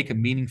really make a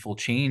meaningful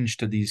change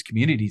to these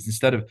communities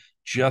instead of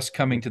just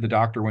coming to the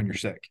doctor when you're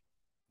sick.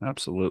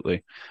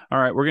 Absolutely. All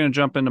right, we're going to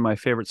jump into my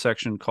favorite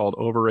section called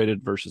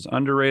overrated versus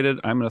underrated.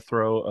 I'm going to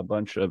throw a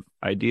bunch of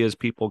ideas,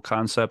 people,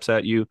 concepts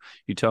at you.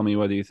 You tell me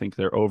whether you think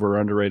they're over or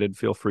underrated.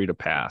 Feel free to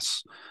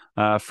pass.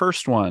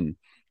 First one,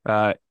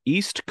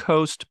 East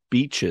Coast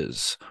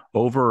beaches,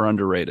 over or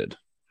underrated?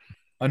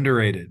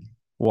 Underrated.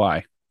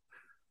 Why?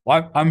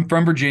 Well, I'm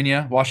from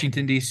Virginia,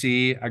 Washington,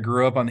 D.C. I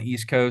grew up on the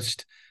East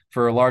Coast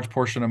for a large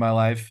portion of my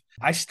life.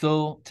 I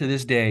still, to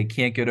this day,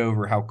 can't get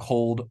over how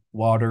cold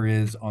water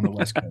is on the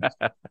West Coast.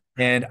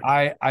 And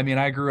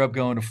I grew up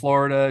going to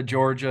Florida,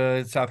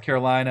 Georgia, South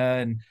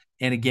Carolina,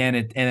 and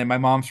again, and my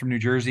mom's from New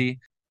Jersey.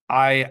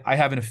 I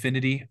have an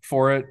affinity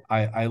for it.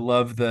 I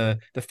love the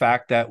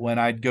fact that when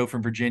I'd go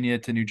from Virginia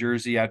to New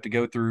Jersey, I have to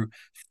go through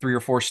 3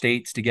 or 4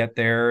 states to get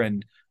there.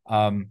 And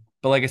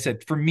but like I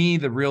said, for me,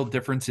 the real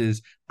difference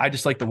is I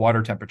just like the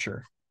water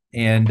temperature.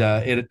 and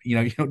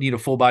you don't need a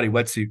full body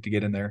wetsuit to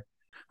get in there.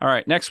 All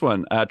right, next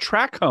one.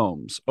 Track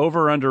homes,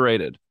 over or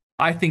underrated?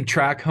 I think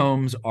track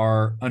homes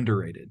are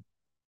underrated.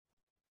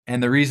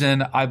 And the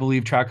reason I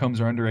believe track homes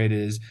are underrated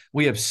is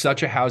we have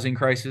such a housing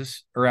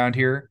crisis around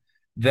here.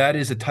 That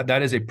is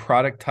a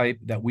product type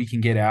that we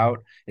can get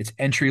out. It's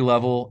entry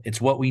level.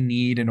 It's what we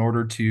need in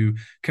order to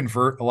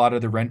convert a lot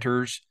of the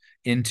renters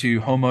into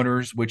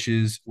homeowners, which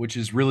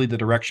is really the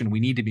direction we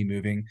need to be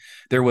moving.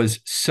 There was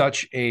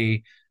such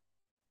a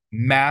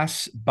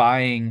mass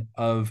buying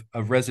of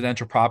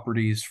residential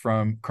properties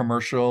from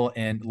commercial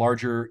and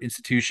larger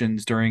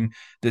institutions during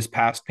this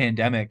past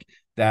pandemic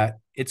that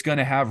it's going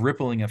to have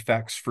rippling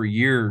effects for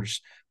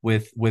years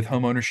with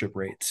home ownership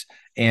rates.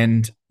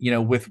 And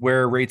with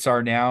where rates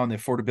are now and the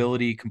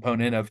affordability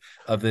component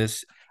of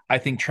this, I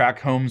think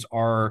tract homes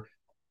are,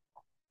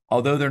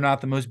 although they're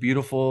not the most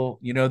beautiful,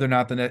 they're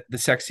not the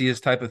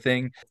sexiest type of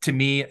thing. To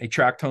me, a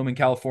tract home in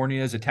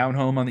California is a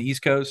townhome on the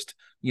East Coast.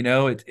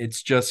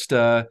 It's just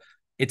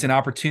it's an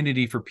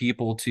opportunity for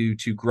people to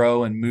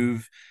grow and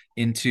move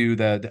into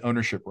the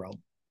ownership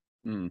realm.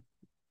 Mm.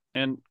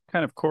 And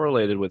kind of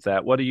correlated with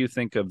that, what do you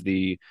think of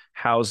the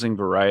housing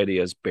variety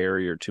as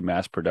barrier to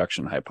mass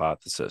production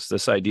hypothesis?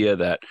 This idea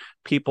that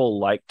people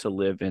like to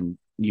live in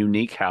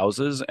unique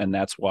houses, and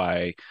that's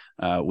why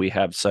we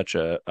have such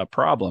a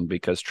problem,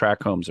 because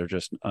tract homes are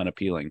just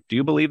unappealing. Do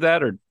you believe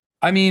that? Or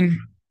I mean,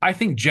 I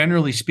think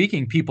generally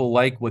speaking, people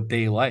like what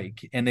they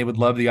like, and they would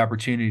love the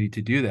opportunity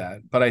to do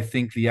that. But I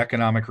think the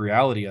economic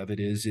reality of it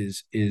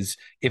is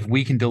if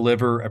we can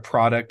deliver a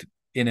product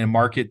in a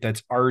market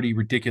that's already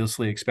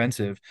ridiculously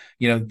expensive,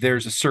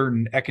 there's a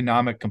certain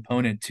economic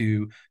component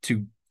to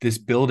this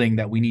building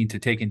that we need to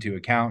take into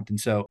account. And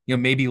so,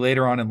 maybe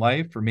later on in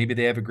life, or maybe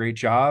they have a great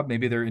job,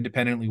 maybe they're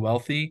independently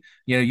wealthy,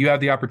 you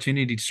have the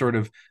opportunity to sort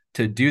of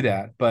to do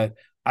that. But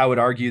I would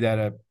argue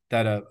that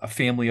a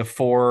family of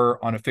four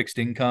on a fixed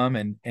income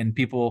and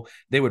people,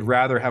 they would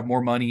rather have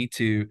more money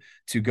to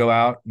go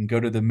out and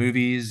go to the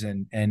movies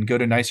and go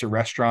to nicer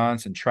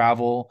restaurants and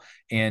travel.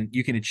 And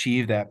you can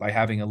achieve that by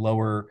having a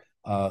lower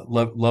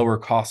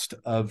cost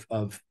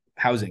of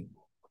housing.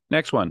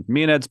 next one,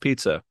 Me and Ed's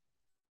Pizza.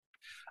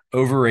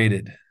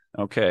 Overrated.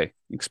 Okay,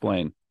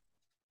 explain.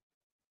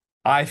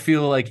 I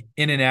feel like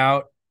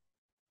In-N-Out,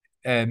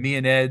 Me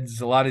and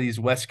Ed's, a lot of these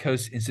West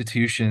Coast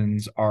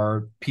institutions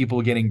are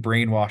people getting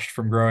brainwashed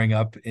from growing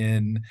up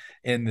in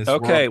this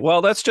Okay, world.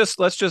 well, let's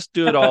just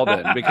do it all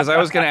then, because I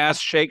was going to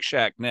ask Shake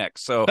Shack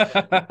next. So,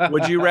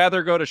 would you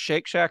rather go to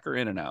Shake Shack or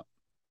In-N-Out?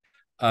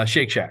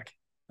 Shake Shack.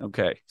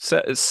 Okay,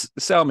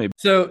 sell me.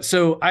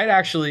 So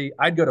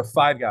I'd go to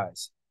Five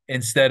Guys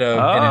instead of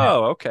In-N-Out.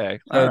 Oh, okay,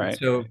 all So, right.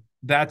 so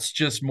that's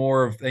just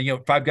more of,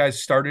 Five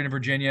Guys started in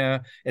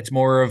Virginia. It's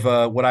more of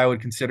what I would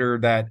consider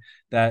that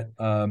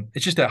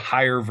it's just a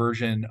higher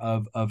version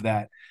of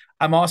that.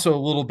 I'm also a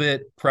little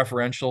bit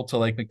preferential to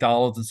like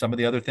McDonald's and some of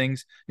the other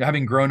things.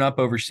 Having grown up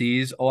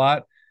overseas a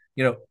lot,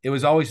 it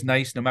was always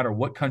nice no matter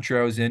what country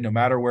I was in, no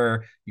matter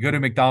where you go to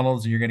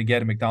McDonald's and you're going to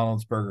get a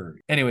McDonald's burger.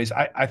 Anyways,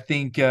 I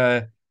think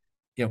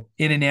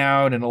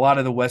In-N-Out and a lot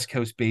of the West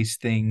Coast based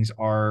things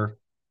are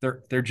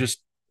they're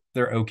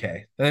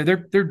okay. They're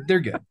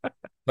good.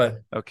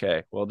 But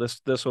Okay, well,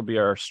 this will be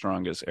our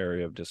strongest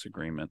area of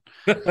disagreement.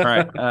 All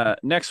right,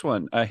 next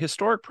one,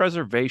 historic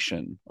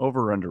preservation,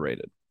 over or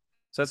underrated?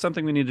 Is that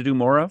something we need to do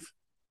more of?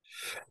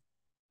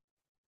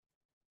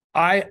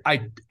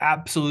 I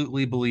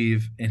absolutely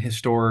believe in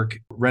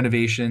historic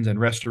renovations and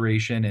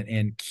restoration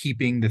and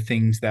keeping the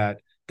things that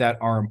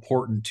are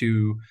important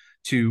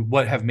to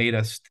what have made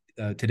us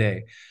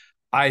today.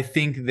 I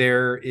think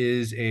there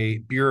is a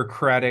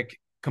bureaucratic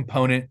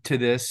component to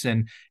this,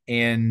 and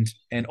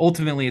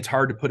ultimately it's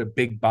hard to put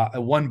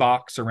a one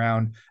box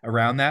around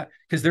that,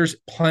 because there's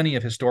plenty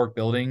of historic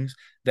buildings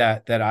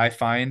that I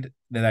find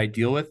that I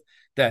deal with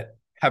that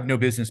have no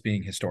business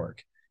being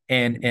historic.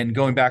 And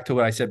going back to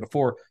what I said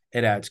before,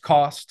 it adds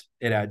cost,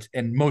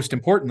 and most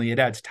importantly, it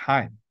adds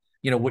time.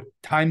 What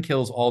time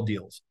kills all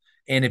deals.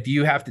 And if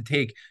you have to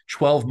take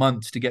 12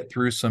 months to get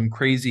through some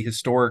crazy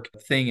historic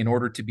thing in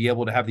order to be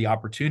able to have the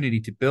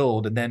opportunity to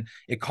build, and then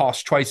it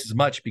costs twice as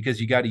much because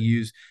you got to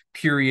use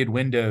period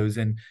windows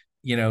and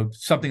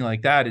something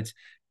like that,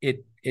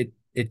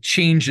 it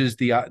changes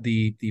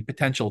the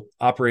potential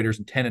operators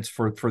and tenants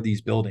for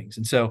these buildings.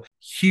 And so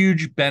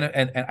huge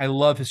benefit. And I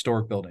love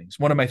historic buildings.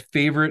 One of my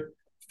favorite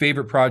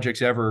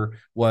projects ever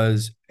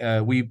was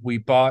we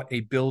bought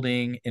a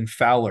building in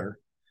Fowler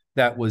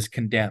that was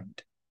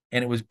condemned,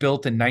 and it was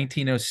built in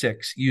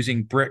 1906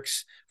 using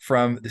bricks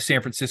from the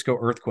San Francisco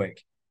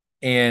earthquake.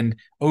 And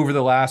over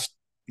the last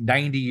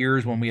 90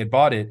 years when we had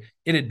bought it,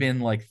 it had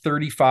been like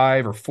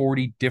 35 or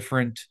 40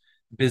 different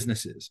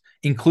businesses,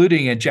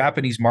 including a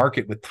Japanese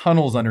market with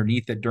tunnels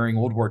underneath it during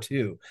World War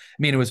II. I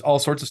mean, it was all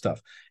sorts of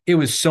stuff. It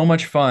was so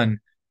much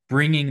fun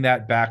bringing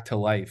that back to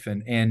life.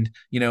 And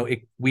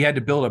we had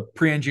to build a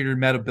pre-engineered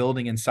metal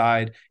building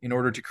inside in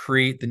order to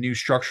create the new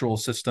structural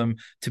system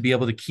to be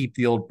able to keep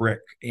the old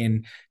brick,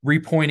 and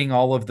repointing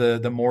all of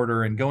the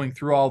mortar and going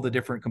through all the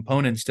different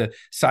components to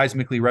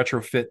seismically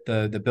retrofit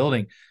the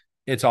building.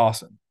 It's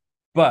awesome.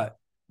 But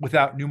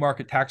without new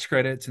market tax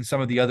credits and some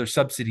of the other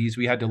subsidies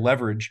we had to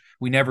leverage,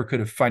 we never could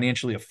have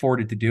financially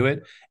afforded to do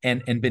it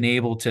and been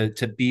able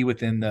to be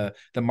within the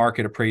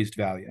market appraised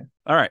value.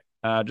 All right.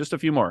 Just a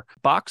few more.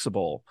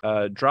 Boxable.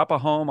 Drop a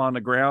home on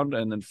the ground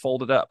and then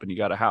fold it up, and you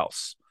got a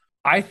house.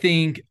 I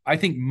think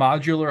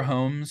modular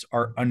homes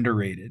are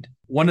underrated.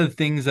 One of the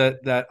things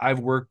that I've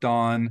worked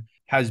on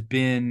has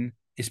been,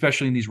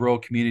 especially in these rural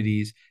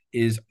communities,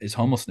 is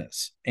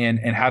homelessness and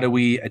how do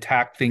we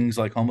attack things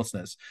like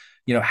homelessness?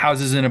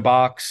 Houses in a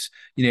box,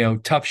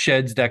 tough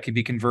sheds that could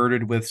be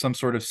converted with some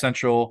sort of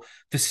central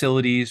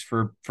facilities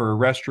for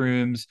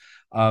restrooms.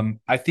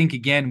 I think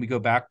again we go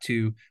back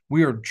to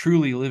we are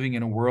truly living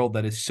in a world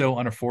that is so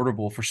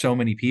unaffordable for so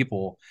many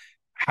people.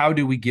 How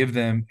do we give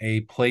them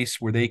a place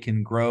where they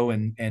can grow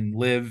and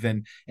live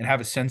and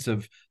have a sense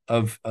of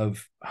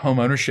home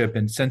ownership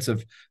and sense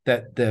of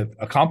that the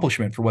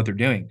accomplishment for what they're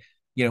doing?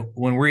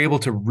 When we're able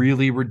to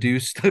really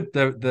reduce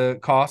the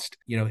cost,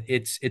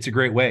 it's a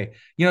great way.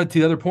 To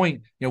the other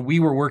point,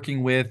 we were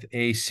working with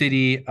a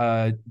city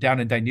down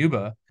in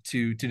Dinuba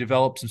to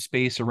develop some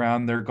space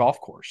around their golf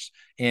course.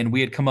 And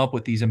we had come up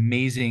with these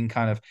amazing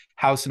kind of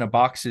house in a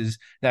boxes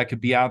that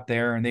could be out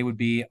there, and they would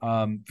be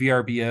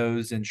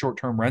VRBOs and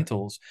short-term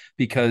rentals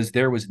because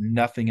there was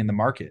nothing in the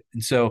market.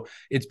 And so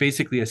it's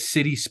basically a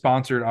city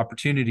sponsored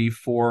opportunity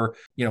for,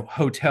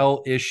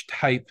 hotel-ish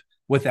type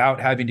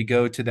without having to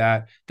go to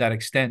that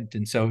extent.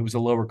 And so it was a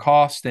lower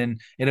cost, and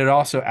it had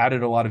also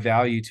added a lot of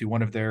value to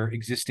one of their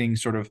existing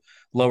sort of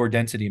lower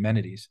density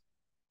amenities.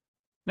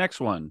 Next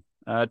one.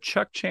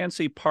 Chuck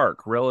Chansey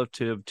Park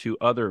relative to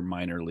other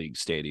minor league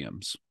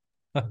stadiums.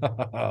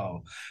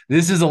 Oh,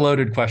 this is a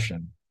loaded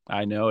question.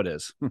 I know it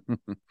is.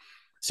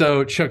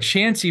 So Chuck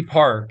Chansey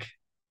Park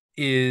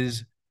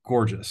is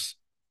gorgeous,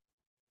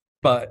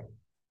 but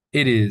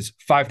it is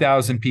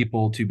 5,000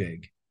 people too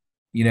big,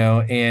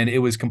 and it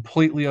was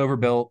completely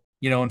overbuilt.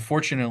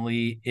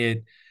 Unfortunately,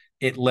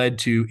 it led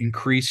to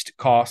increased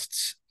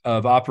costs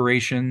of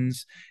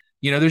operations.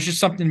 There's just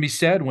something to be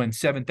said when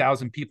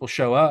 7,000 people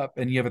show up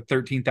and you have a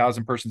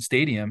 13,000 person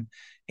stadium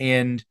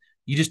and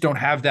you just don't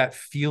have that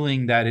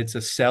feeling that it's a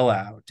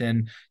sellout.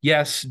 And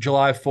yes,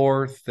 July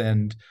 4th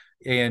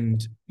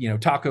and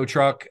taco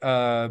truck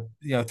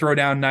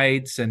throwdown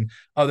nights and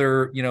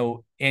other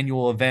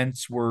annual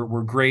events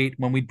were great.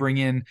 When we bring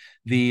in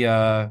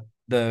the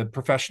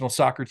professional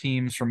soccer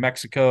teams from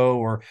Mexico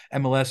or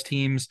MLS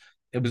teams,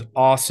 it was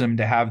awesome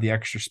to have the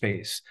extra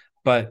space.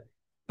 But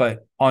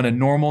on a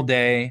normal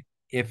day,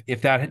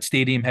 if that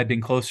stadium had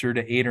been closer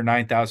to 8 or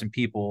 9,000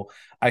 people,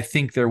 I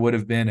think there would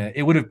have been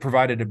it would have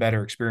provided a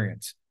better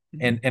experience.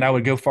 And I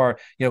would go far.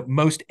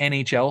 Most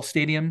NHL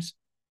stadiums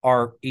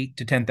are 8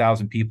 to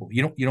 10,000 people.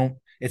 You don't.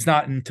 It's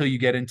not until you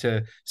get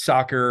into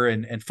soccer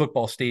and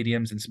football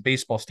stadiums and some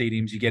baseball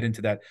stadiums you get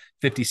into that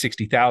 50,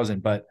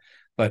 60,000. But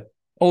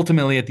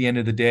ultimately, at the end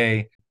of the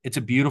day, it's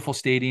a beautiful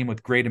stadium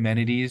with great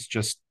amenities.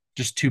 Just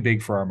too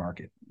big for our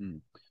market.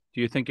 Do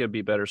you think it'd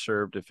be better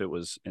served if it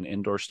was an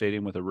indoor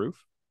stadium with a roof?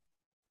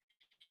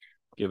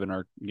 Given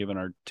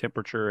our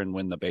temperature and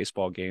when the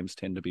baseball games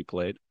tend to be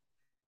played?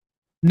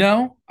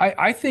 No,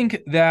 I think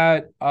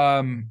that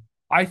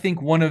I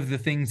think one of the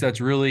things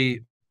that's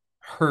really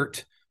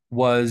hurt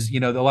was, a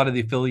lot of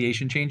the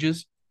affiliation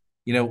changes.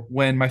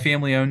 When my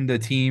family owned the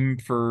team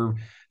for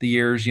the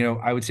years,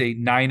 I would say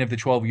 9 of the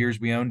 12 years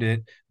we owned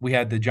it, we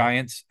had the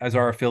Giants as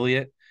our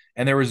affiliate.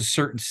 And there was a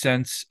certain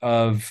sense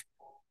of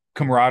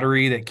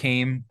camaraderie that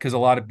came because a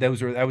lot of that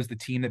was the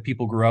team that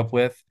people grew up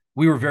with.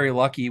 We were very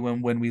lucky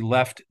when we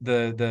left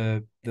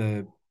the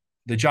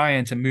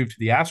Giants and moved to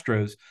the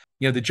Astros.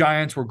 The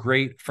Giants were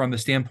great from the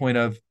standpoint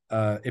of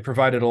it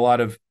provided a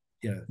lot of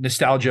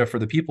nostalgia for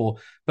the people,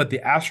 but the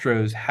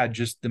Astros had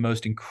just the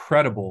most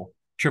incredible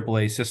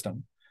AAA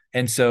system.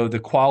 And so the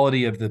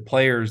quality of the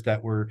players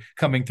that were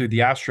coming through the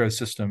Astros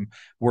system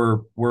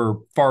were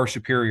far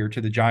superior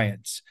to the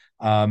Giants.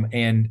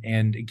 And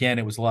again,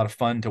 it was a lot of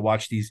fun to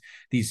watch these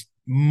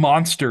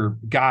monster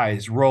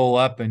guys roll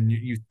up, and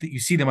you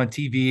see them on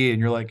TV, and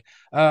you're like,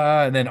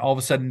 and then all of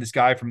a sudden, this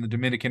guy from the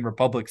Dominican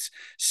Republic's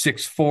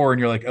 6'4", and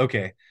you're like,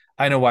 okay,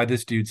 I know why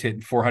this dude's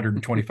hitting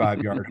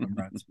 425-yard home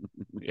runs.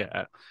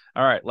 Yeah.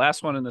 All right.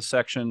 Last one in this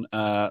section.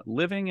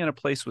 Living in a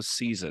place with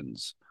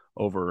seasons,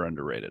 over or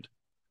underrated?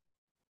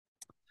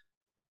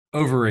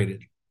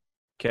 Overrated.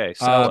 Okay,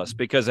 sell us,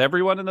 because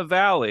everyone in the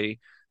Valley,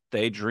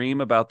 they dream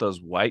about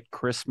those white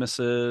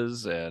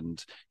Christmases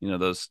and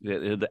those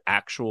the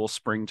actual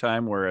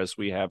springtime, whereas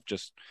we have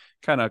just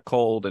kind of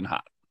cold and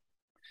hot.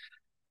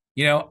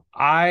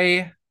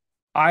 I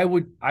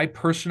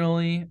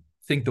personally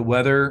think the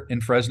weather in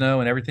Fresno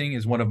and everything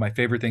is one of my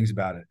favorite things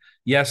about it.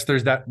 Yes,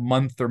 there's that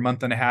month or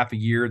month and a half a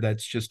year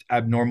that's just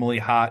abnormally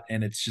hot,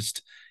 and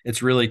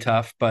it's really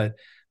tough, but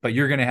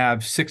you're going to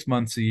have 6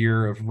 months a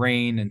year of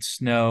rain and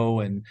snow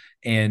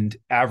and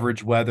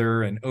average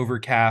weather and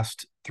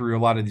overcast through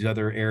a lot of these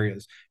other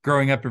areas.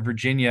 Growing up in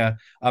Virginia,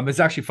 it's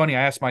actually funny.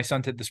 I asked my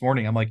son this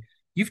morning, I'm like,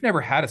 "You've never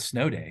had a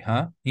snow day,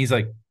 huh?" He's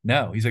like,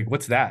 "No." He's like,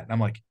 "What's that?" And I'm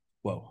like,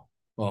 "Whoa,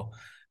 well,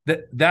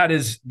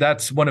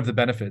 That's one of the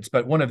benefits,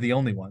 but one of the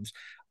only ones.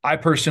 I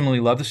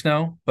personally love the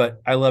snow,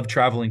 but I love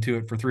traveling to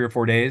it for 3 or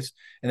 4 days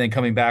and then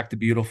coming back to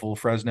beautiful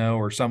Fresno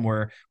or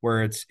somewhere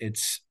where it's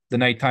the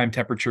nighttime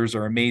temperatures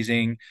are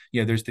amazing.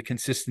 There's the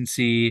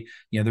consistency.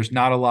 There's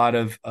not a lot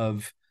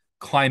of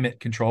climate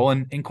control,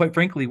 and quite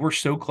frankly, we're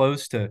so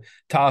close to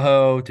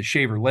Tahoe, to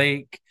Shaver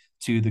Lake,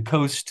 to the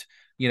coast,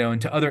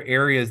 and to other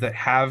areas that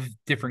have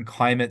different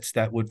climates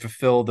that would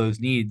fulfill those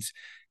needs.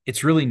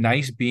 It's really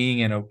nice being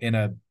in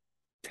a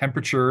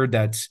temperature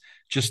that's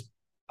just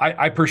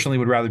I personally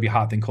would rather be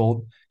hot than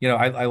cold.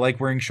 I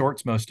like wearing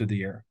shorts most of the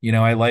year.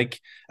 I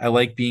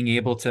like being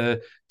able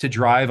to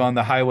drive on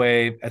the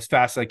highway as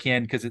fast as I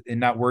can and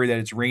not worry that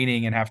it's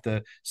raining and have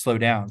to slow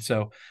down.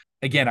 So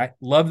again, I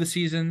love the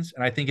seasons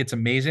and I think it's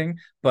amazing,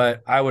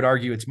 but I would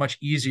argue it's much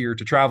easier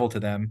to travel to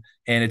them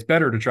and it's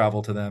better to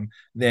travel to them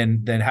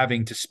than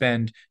having to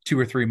spend 2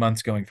 or 3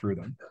 months going through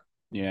them.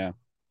 Yeah.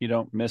 You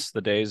don't miss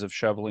the days of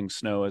shoveling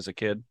snow as a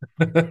kid.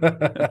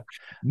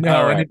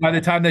 No, and by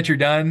the time that you're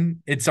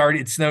done, it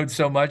snowed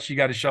so much you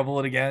got to shovel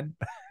it again.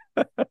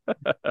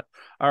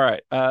 All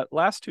right.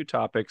 Last two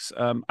topics.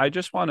 I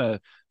just want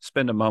to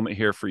spend a moment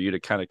here for you to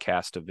kind of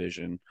cast a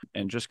vision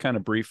and just kind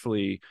of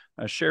briefly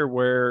share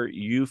where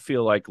you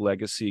feel like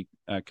legacy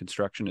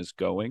construction is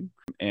going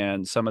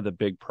and some of the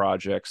big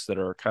projects that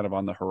are kind of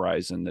on the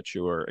horizon that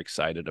you are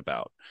excited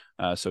about.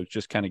 So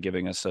just kind of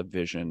giving us a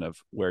vision of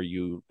where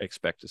you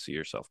expect to see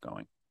yourself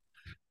going.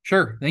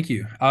 Sure. Thank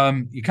you.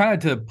 You kind of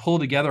to pull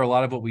together a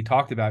lot of what we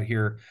talked about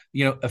here,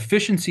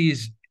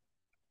 efficiencies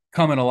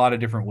come in a lot of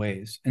different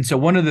ways. And so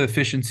one of the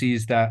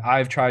efficiencies that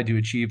I've tried to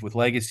achieve with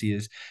Legacy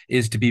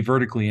is to be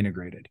vertically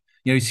integrated.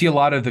 You see a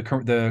lot of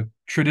the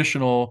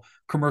traditional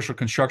commercial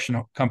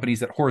construction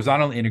companies that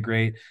horizontally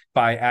integrate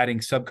by adding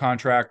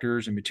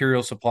subcontractors and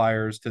material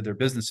suppliers to their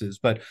businesses,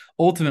 but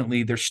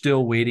ultimately they're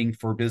still waiting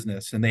for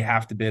business and they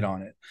have to bid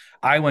on it.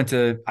 I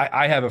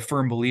have a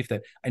firm belief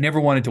that I never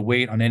wanted to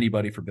wait on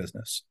anybody for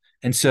business.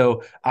 And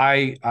so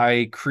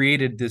I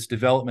created this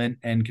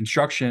development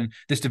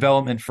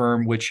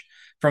firm, which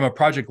from a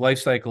project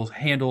lifecycle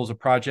handles a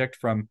project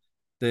from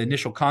the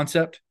initial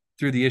concept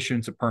through the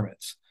issuance of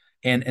permits.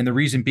 And the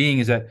reason being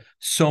is that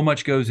so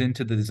much goes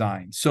into the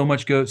design, so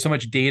much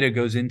data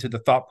goes into the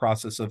thought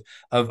process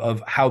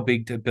of how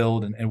big to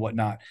build and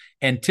whatnot.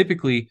 And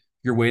typically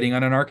you're waiting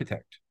on an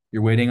architect,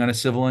 you're waiting on a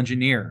civil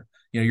engineer,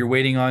 you're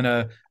waiting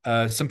on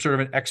some sort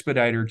of an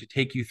expediter to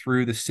take you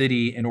through the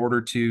city in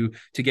order to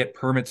get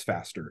permits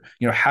faster.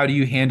 How do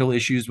you handle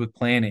issues with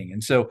planning?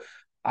 And so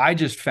I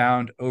just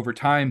found over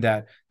time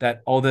that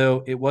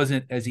although it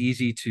wasn't as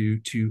easy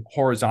to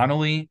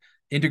horizontally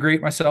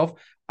integrate myself,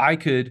 I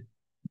could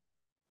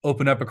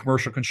open up a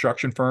commercial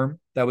construction firm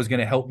that was going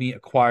to help me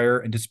acquire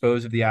and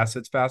dispose of the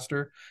assets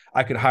faster.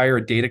 I could hire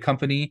a data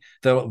company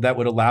that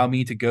would allow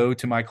me to go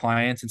to my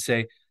clients and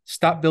say,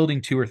 stop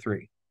building 2 or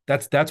 3.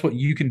 That's what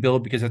you can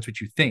build because that's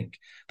what you think.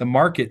 The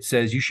market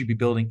says you should be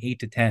building 8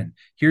 to 10.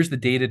 Here's the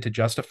data to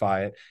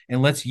justify it.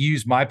 And let's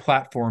use my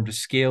platform to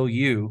scale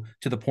you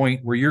to the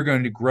point where you're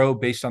going to grow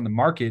based on the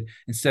market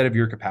instead of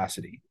your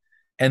capacity.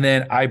 And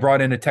then I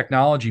brought in a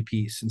technology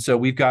piece. And so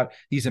we've got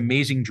these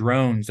amazing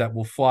drones that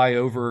will fly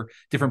over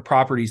different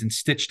properties and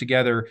stitch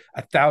together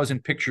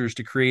 1,000 pictures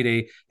to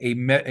create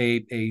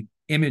a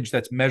image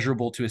that's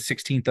measurable to a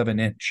 16th of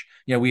an inch.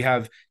 We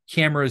have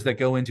cameras that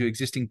go into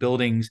existing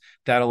buildings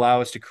that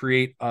allow us to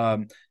create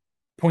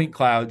point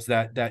clouds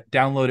that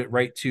download it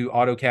right to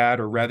AutoCAD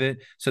or Revit,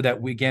 so that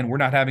we're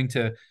not having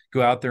to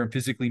go out there and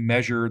physically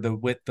measure the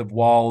width of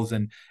walls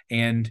and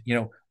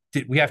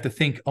we have to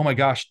think, oh my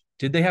gosh,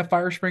 did they have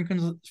fire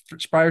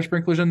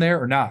sprinklers in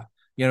there or not?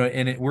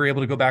 We're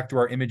able to go back through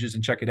our images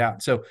and check it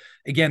out. So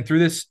again, through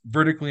this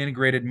vertically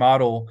integrated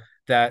model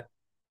that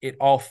it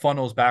all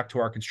funnels back to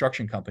our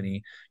construction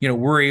company,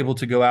 we're able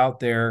to go out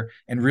there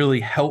and really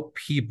help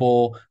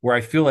people where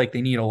I feel like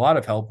they need a lot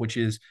of help, which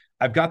is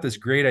I've got this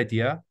great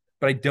idea,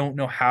 but I don't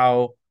know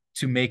how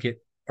to make it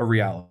a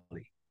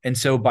reality. And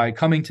so by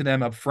coming to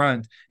them up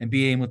front and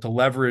being able to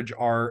leverage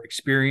our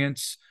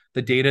experience,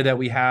 the data that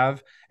we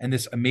have, and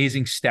this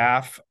amazing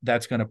staff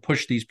that's going to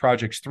push these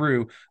projects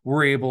through,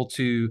 we're able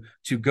to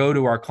go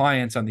to our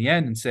clients on the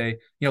end and say,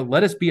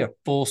 let us be a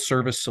full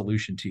service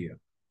solution to you.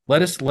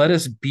 Let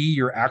us be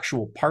your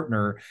actual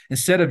partner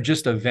instead of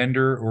just a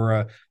vendor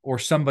or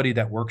somebody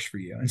that works for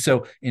you. And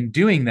so in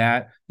doing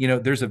that,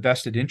 there's a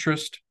vested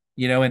interest,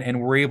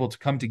 and we're able to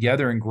come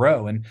together and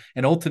grow. And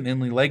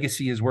ultimately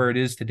Legacy is where it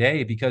is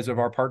today because of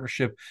our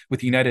partnership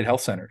with United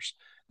Health Centers,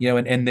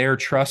 and their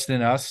trust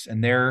in us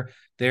and their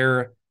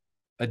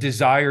a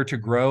desire to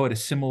grow at a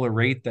similar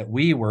rate that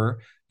we were,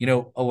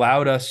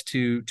 allowed us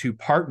to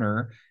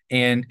partner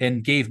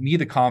and gave me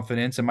the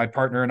confidence, and my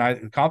partner and I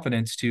the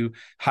confidence to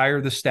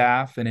hire the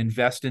staff and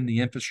invest in the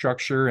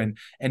infrastructure and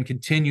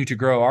continue to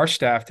grow our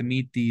staff to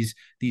meet these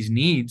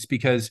needs.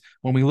 Because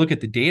when we look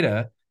at the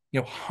data,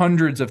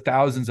 hundreds of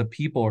thousands of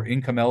people are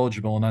income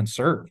eligible and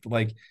unserved.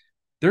 Like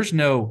there's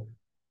no,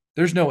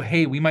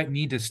 hey, we might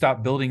need to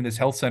stop building this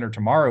health center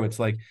tomorrow. It's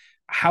like,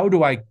 how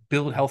do I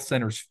build health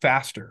centers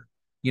faster?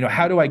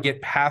 how do I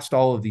get past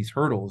all of these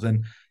hurdles?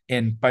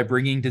 And by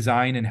bringing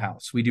design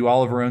in-house, we do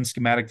all of our own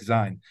schematic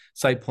design,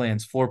 site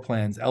plans, floor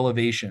plans,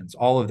 elevations,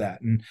 all of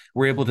that. And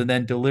we're able to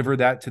then deliver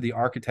that to the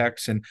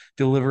architects and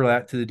deliver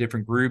that to the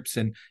different groups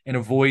and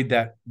avoid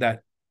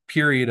that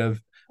period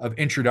of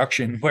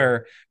introduction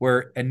where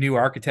a new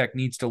architect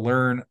needs to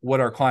learn what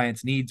our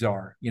clients' needs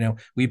are.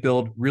 We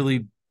build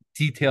really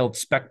detailed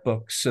spec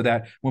books so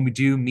that when we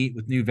do meet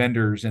with new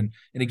vendors, and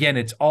again,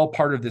 it's all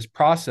part of this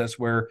process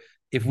where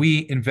if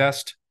we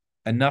invest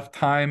enough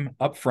time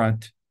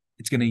upfront,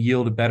 it's going to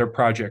yield a better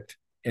project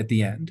at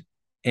the end.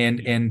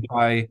 And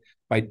by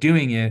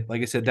doing it,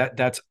 like I said,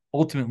 that's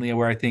ultimately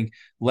where I think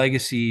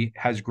Legacy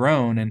has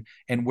grown,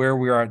 and where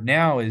we are at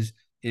now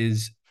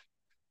is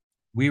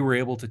we were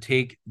able to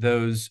take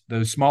those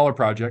smaller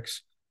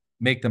projects,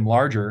 make them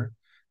larger,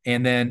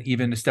 and then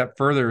even a step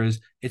further is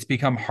it's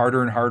become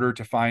harder and harder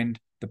to find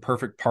the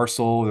perfect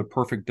parcel, the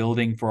perfect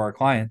building for our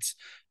clients.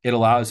 It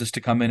allows us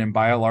to come in and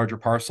buy a larger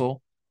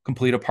parcel,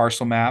 complete a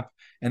parcel map,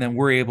 and then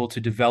we're able to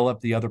develop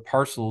the other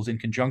parcels in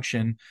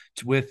conjunction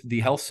with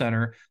the health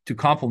center to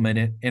complement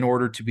it in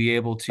order to be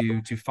able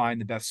to find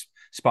the best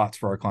spots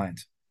for our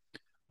clients.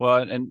 Well,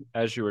 and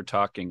as you were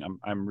talking,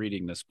 I'm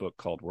reading this book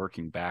called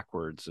Working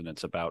Backwards, and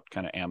it's about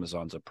kind of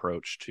Amazon's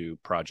approach to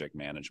project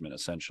management,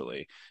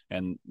 essentially.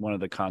 And one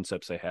of the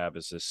concepts they have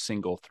is this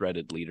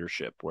single-threaded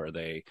leadership, where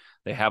they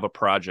have a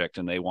project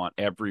and they want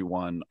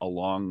everyone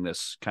along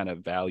this kind of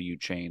value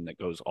chain that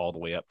goes all the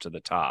way up to the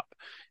top.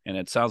 And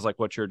it sounds like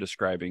what you're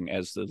describing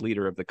as the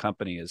leader of the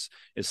company is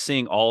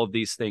seeing all of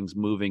these things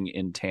moving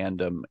in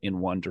tandem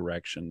in one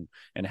direction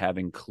and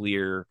having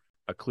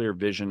a clear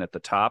vision at the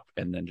top,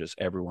 and then just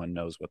everyone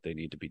knows what they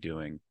need to be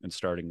doing, and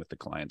starting with the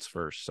clients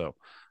first. So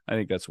I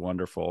think that's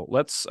wonderful.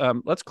 Let's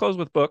close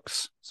with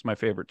books. It's my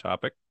favorite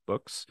topic,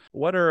 books.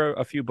 What are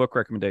a few book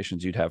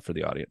recommendations you'd have for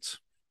the audience?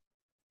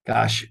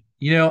 Gosh,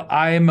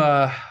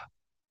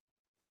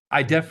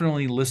 I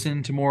definitely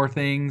listen to more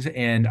things,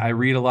 and I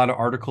read a lot of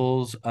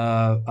articles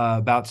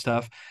about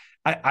stuff.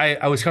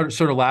 I was sort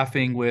of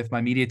laughing with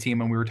my media team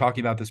when we were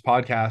talking about this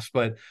podcast,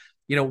 but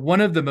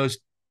one of the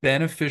most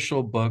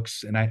beneficial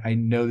books, and I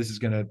know this is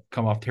going to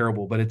come off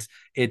terrible, but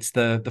it's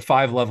the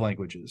 5 love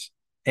languages.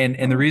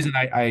 And the reason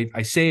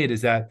I say it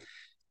is that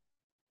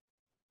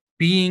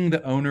being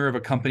the owner of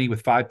a company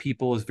with 5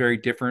 people is very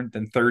different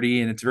than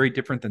 30, and it's very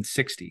different than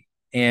 60.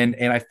 And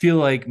I feel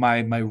like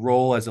my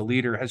role as a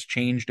leader has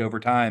changed over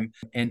time,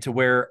 and to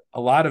where a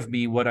lot of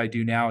what I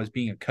do now is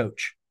being a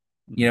coach,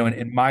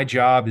 and my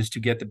job is to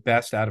get the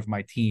best out of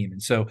my team.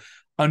 And so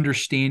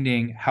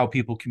understanding how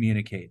people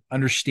communicate,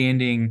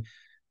 understanding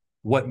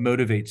what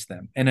motivates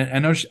them, and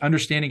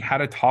understanding how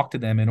to talk to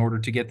them in order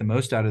to get the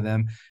most out of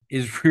them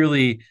is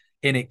really,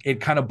 and it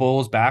kind of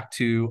boils back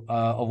to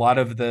a lot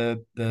of the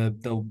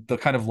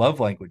kind of love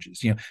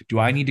languages. Do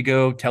I need to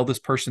go tell this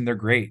person they're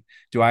great?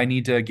 Do I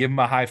need to give them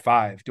a high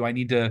five? Do I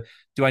need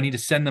to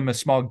send them a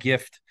small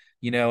gift,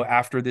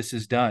 after this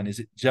is done? Is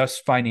it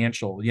just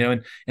financial?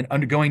 And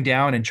undergoing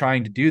down and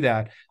trying to do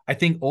that, I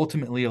think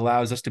ultimately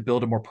allows us to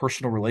build a more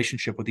personal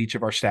relationship with each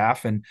of our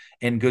staff, and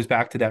goes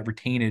back to that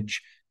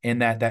retainage and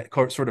that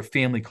sort of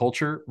family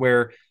culture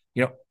where,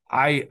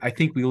 I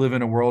think we live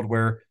in a world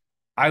where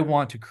I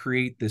want to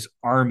create this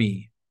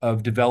army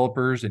of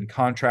developers and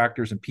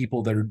contractors and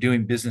people that are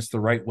doing business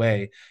the right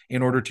way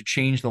in order to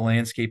change the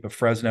landscape of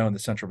Fresno and the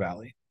Central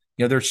Valley.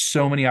 There's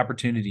so many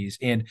opportunities,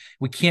 and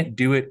we can't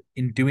do it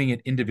in doing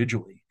it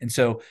individually. And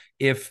so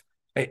if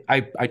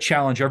I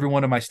challenge every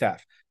one of my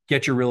staff,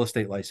 get your real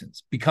estate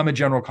license, become a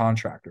general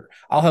contractor.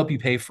 I'll help you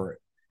pay for it.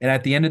 And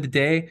at the end of the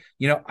day,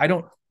 I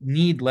don't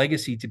need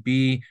Legacy to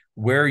be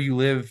where you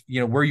live,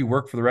 where you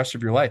work for the rest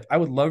of your life. I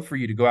would love for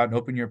you to go out and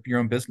open your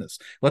own business.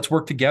 Let's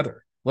work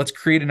together. Let's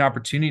create an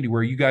opportunity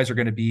where you guys are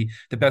going to be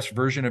the best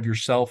version of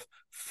yourself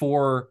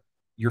for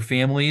your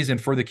families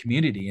and for the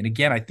community. And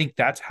again, I think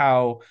that's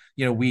how,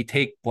 we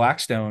take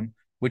Blackstone,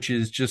 which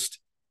is just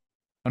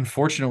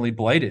unfortunately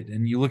blighted,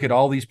 and you look at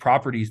all these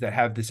properties that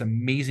have this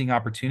amazing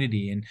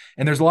opportunity, and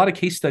there's a lot of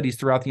case studies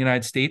throughout the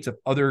United States of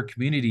other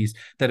communities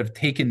that have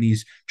taken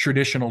these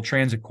traditional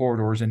transit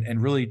corridors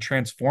and really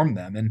transformed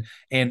them.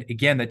 And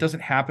again, that doesn't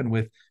happen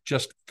with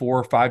just 4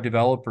 or 5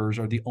 developers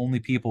are the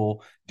only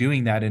people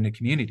doing that in a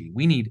community.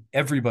 We need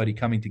everybody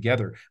coming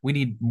together. We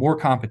need more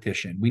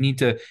competition.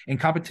 And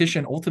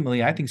competition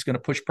ultimately, I think, is going to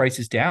push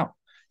prices down,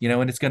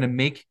 and it's going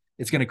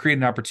to create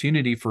an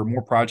opportunity for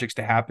more projects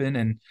to happen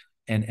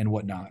and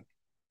whatnot.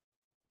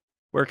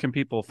 Where can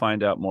people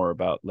find out more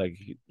about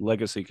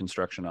Legacy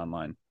Construction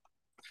online?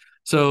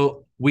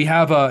 So we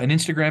have an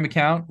Instagram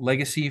account,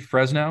 Legacy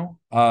Fresno.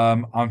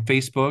 On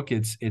Facebook,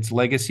 it's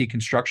Legacy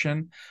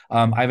Construction.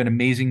 I have an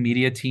amazing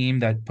media team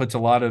that puts a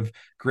lot of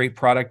great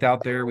product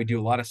out there. We do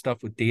a lot of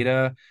stuff with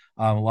data,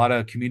 a lot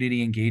of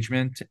community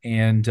engagement,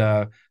 and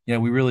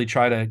we really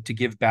try to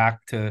give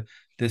back to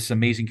this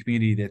amazing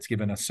community that's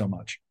given us so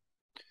much.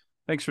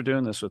 Thanks for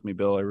doing this with me,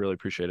 Bill. I really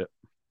appreciate it.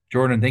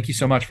 Jordan, thank you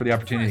so much for the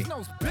opportunity.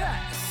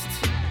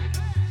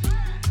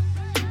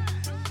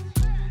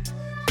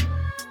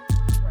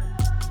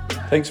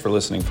 Thanks for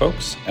listening,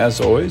 folks. As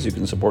always, you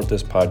can support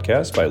this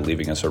podcast by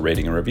leaving us a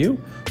rating and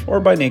review or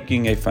by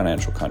making a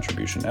financial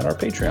contribution at our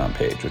Patreon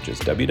page, which is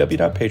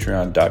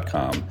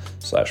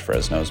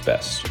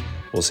www.patreon.com/FresnosBest.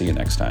 We'll see you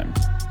next time.